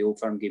preview for the Old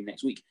Firm game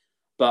next week.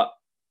 But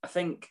I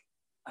think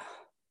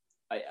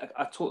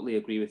I totally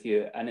agree with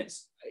you, and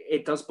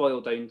it does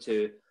boil down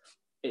to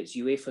it's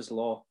UEFA's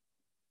law,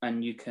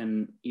 and you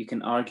can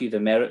argue the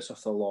merits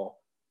of the law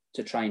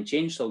to try and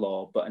change the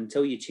law, but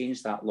until you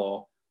change that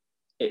law,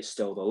 it's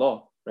still the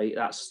law, right?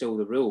 That's still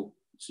the rule.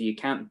 So you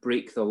can't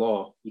break the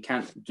law. You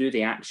can't do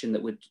the action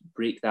that would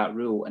break that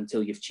rule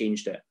until you've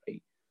changed it,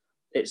 right?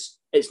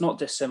 It's not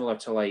dissimilar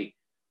to, like,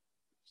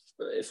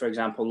 for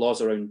example,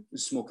 laws around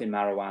smoking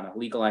marijuana,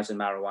 legalizing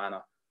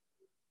marijuana.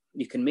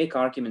 You can make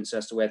arguments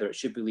as to whether it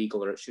should be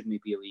legal or it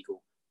shouldn't be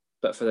illegal.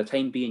 But for the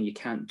time being, you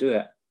can't do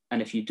it.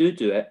 And if you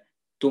do it,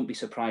 don't be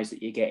surprised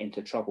that you get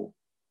into trouble.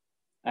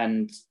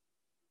 And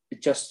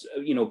just,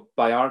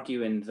 by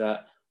arguing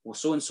that, well,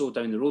 so-and-so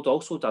down the road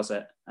also does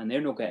it and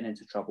they're not getting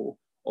into trouble,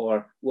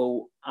 or,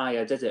 well, I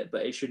did it,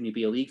 but it shouldn't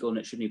be illegal and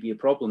it shouldn't be a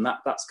problem.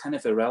 That's kind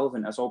of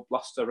irrelevant. It's all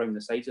bluster around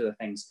the sides of the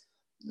things.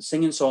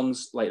 Singing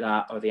songs like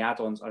that or the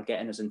add-ons are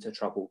getting us into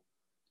trouble.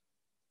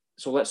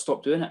 So let's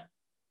stop doing it.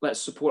 Let's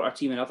support our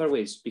team in other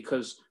ways,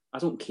 because I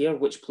don't care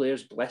which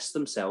players bless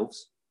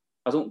themselves.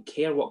 I don't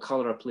care what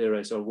colour a player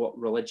is or what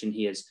religion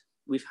he is.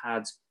 We've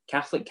had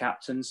Catholic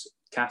captains,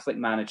 Catholic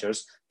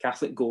managers,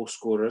 Catholic goal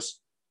scorers,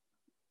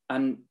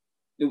 and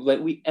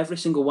every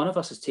single one of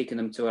us has taken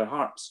them to our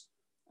hearts.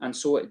 And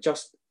so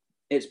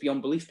it's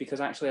beyond belief, because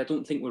actually I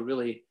don't think we're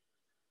really,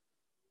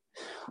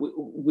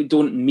 we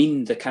don't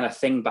mean the kind of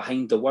thing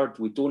behind the word.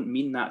 We don't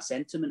mean that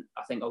sentiment,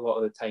 I think, a lot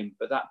of the time,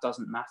 but that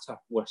doesn't matter.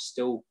 We're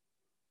still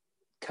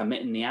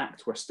committing the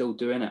act. We're still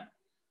doing it.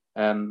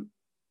 And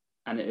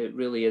it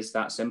really is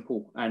that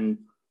simple. And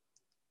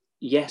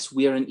yes,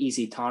 we're an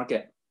easy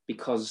target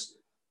because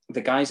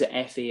the guys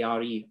at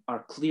FARE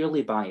are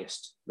clearly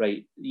biased,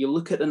 right? You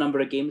look at the number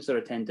of games they're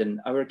attending,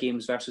 our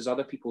games versus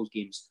other people's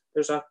games.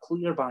 There's a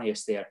clear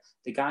bias there.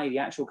 The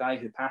actual guy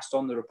who passed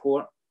on the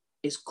report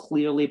is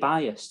clearly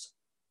biased.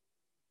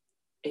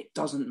 It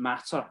doesn't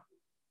matter,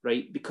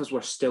 right? Because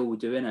we're still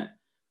doing it.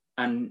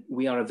 And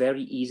we are a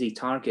very easy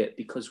target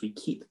because we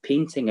keep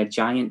painting a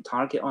giant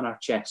target on our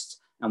chest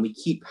and we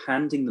keep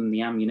handing them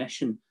the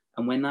ammunition.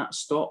 And when that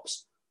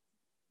stops,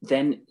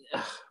 then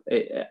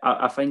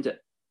I find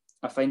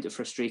it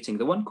frustrating.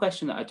 The one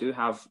question that I do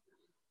have,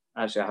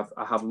 actually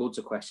I have loads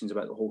of questions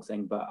about the whole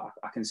thing, but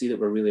I can see that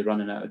we're really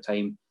running out of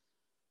time.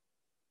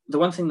 The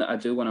one thing that I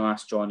do want to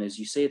ask John is,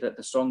 you say that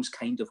the songs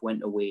kind of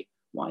went away.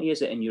 Why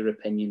is it, in your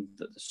opinion,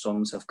 that the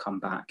songs have come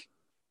back?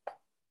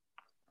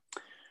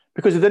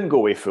 Because they didn't go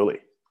away fully.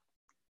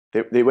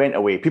 They went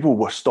away. People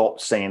were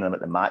stopped singing them at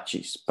the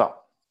matches. But,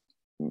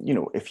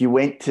 if you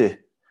went to,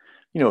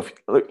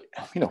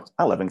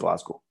 I live in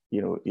Glasgow.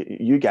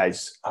 You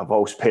guys have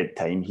all spent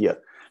time here.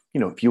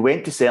 If you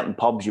went to certain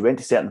pubs, you went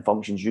to certain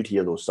functions, you'd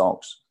hear those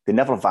songs. They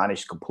never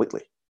vanished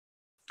completely.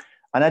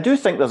 And I do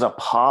think there's a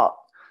part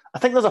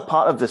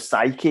of the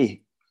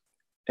psyche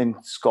in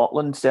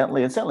Scotland,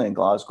 certainly, and certainly in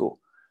Glasgow,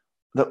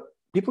 that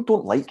people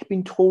don't like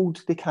being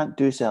told they can't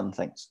do certain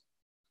things.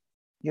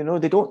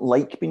 They don't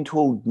like being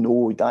told,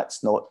 no,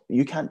 that's not,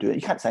 you can't do it.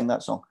 You can't sing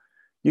that song.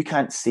 You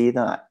can't say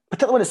that.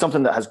 Particularly when it's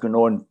something that has gone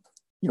on,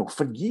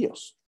 for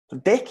years, for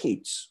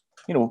decades.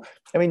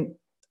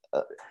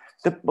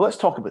 Let's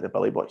talk about the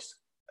Billy Boys.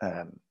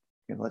 And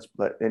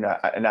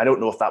I don't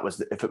know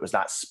if it was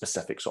that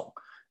specific song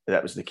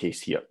that was the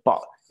case here,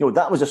 but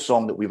that was a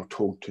song that we were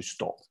told to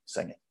stop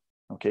singing.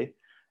 Okay,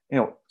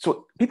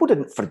 so people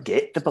didn't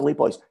forget the Billy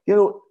Boys.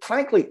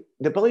 Frankly,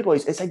 the Billy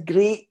Boys, it's a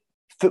great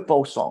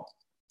football song.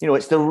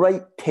 It's the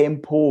right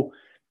tempo.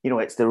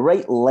 It's the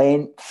right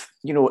length.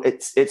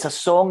 It's a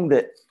song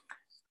that,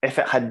 if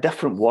it had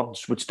different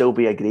words, would still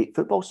be a great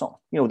football song.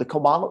 The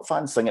Kilmarnock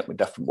fans sing it with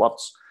different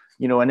words.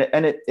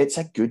 It's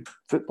a good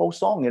football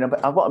song.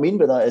 But what I mean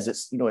by that is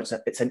it's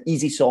an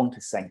easy song to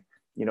sing.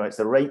 It's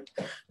the right,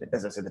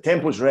 as I said, the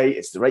tempo's right.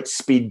 It's the right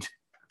speed.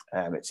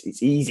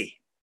 It's easy,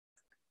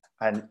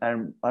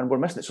 and we're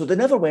missing it. So they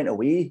never went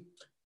away,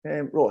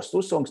 Ross.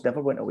 Those songs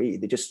never went away.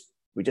 We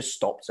just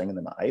stopped singing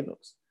them at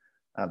Ibrox.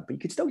 But you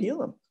could still hear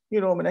them.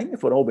 I think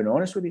if we're all being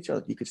honest with each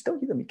other, you could still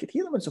hear them. You could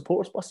hear them in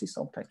supporters' buses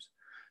sometimes.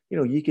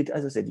 You could,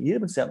 as I said, you hear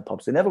them in certain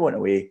pubs. They never went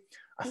away.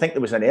 I think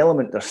there's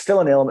still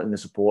an element in the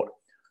support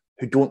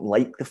who don't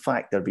like the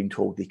fact they're being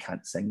told they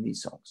can't sing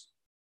these songs.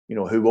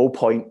 Who will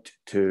point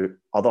to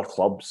other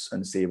clubs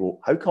and say,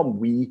 well, how come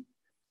we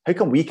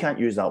can't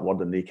use that word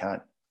and they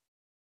can't?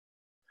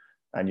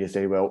 And you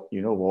say, well,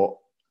 you know what?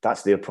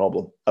 That's their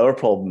problem. Our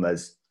problem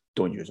is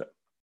don't use it.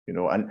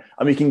 And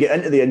we can get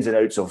into the ins and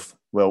outs of,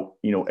 well,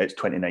 it's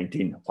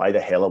 2019. Why the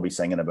hell are we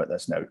singing about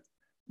this now?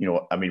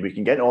 We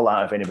can get into all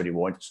that if anybody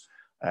wants.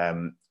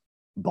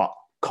 But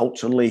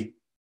culturally,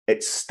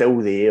 it's still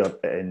there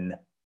in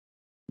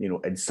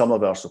some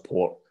of our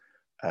support,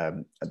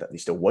 that they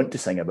still want to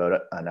sing about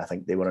it. And I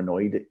think they were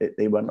annoyed that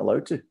they weren't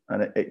allowed to.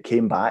 And it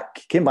came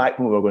back when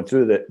we were going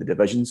through the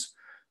divisions,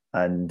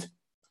 and it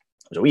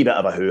was a wee bit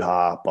of a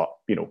hoo-ha, but,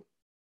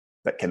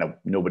 that kind of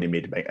nobody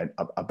made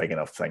a big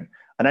enough thing.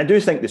 And I do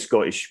think the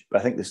Scottish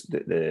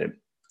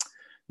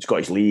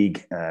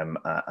League and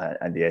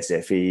the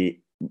SFA,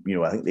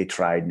 I think they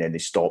tried and then they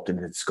stopped, and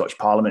the Scottish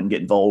Parliament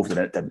get involved, and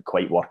it didn't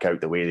quite work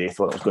out the way they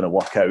thought it was going to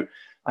work out.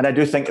 And I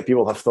do think that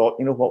people have thought,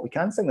 we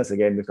can sing this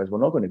again because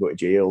we're not going to go to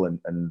jail, and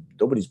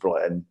nobody's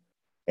brought in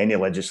any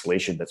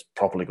legislation that's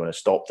properly going to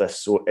stop this.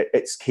 So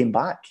it's came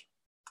back.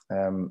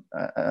 And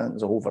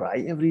there's a whole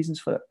variety of reasons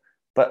for it.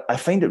 But I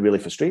find it really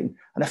frustrating.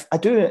 And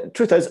the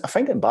truth is, I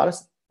find it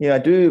embarrassing. I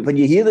do. When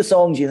you hear the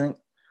songs, you think,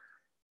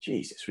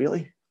 Jesus,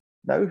 really?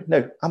 Now,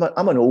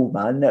 I'm an old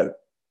man now.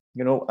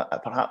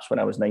 Perhaps when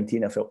I was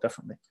 19, I felt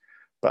differently.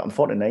 But I'm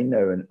 49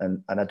 now,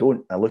 and I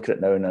don't. I look at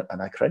it now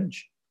and I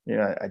cringe.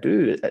 I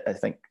do. I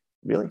think,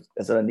 really,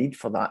 is there a need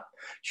for that?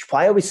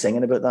 Why are we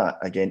singing about that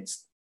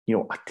against,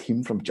 a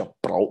team from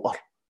Gibraltar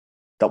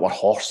that were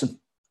horsing?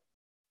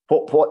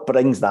 What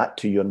brings that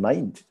to your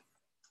mind?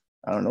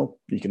 I don't know.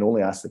 You can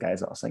only ask the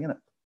guys that are singing it.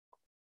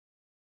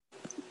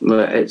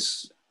 Well,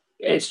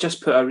 it's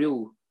just put a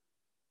real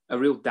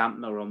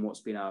dampener on what's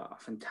been a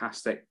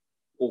fantastic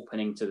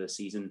opening to the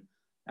season.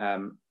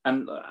 And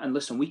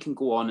listen, we can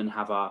go on and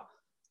have a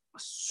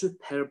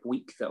superb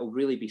week that will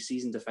really be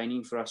season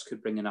defining for us.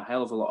 Could bring in a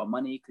hell of a lot of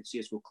money. Could see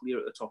us go clear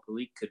at the top of the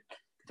league. Could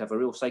have a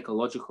real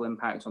psychological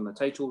impact on the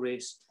title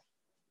race.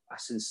 I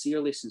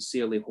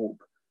sincerely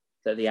hope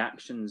that the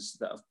actions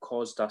that have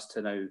caused us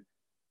to now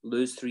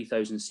lose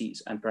 3,000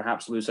 seats and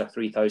perhaps lose our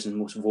 3,000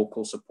 most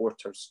vocal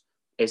supporters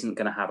isn't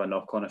going to have a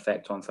knock-on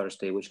effect on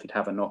Thursday, which could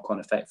have a knock-on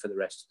effect for the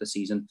rest of the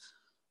season.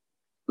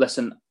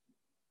 Listen,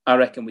 I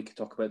reckon we could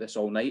talk about this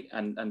all night,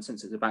 and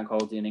since it's a bank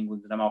holiday in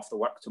England and I'm off to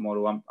work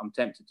tomorrow, I'm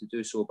tempted to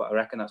do so, but I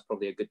reckon that's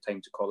probably a good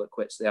time to call it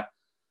quits there.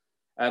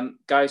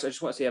 Guys, I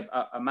just want to say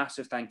a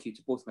massive thank you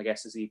to both my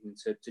guests this evening,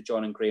 to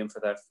John and Graham, for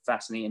their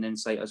fascinating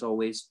insight as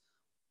always.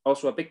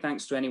 Also, a big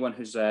thanks to anyone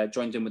who's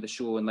joined in with the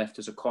show and left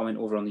us a comment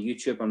over on the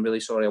YouTube. I'm really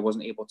sorry I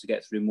wasn't able to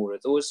get through more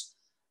of those,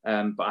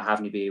 but I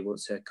haven't been able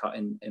to cut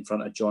in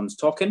front of John's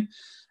talking.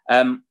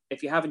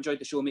 If you have enjoyed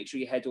the show, make sure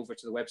you head over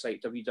to the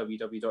website,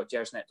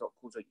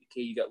 www.gersnet.co.uk.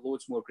 You get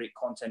loads more great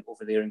content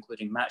over there,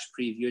 including match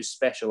previews,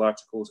 special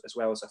articles, as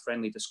well as a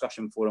friendly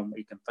discussion forum where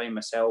you can find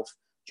myself,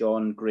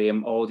 John,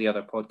 Graham, all the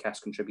other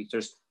podcast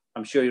contributors.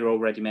 I'm sure you're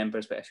already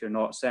members, but if you're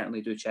not,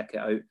 certainly do check it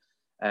out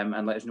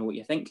and let us know what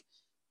you think.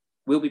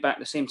 We'll be back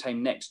the same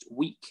time next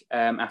week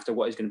after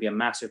what is going to be a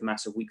massive,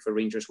 massive week for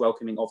Rangers,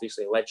 welcoming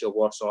obviously Legia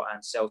Warsaw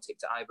and Celtic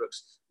to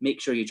Ibrox.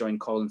 Make sure you join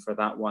Colin for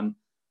that one.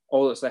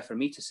 all that's left for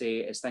me to say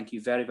is thank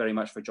you very, very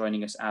much for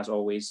joining us as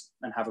always,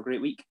 and have a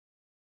great week.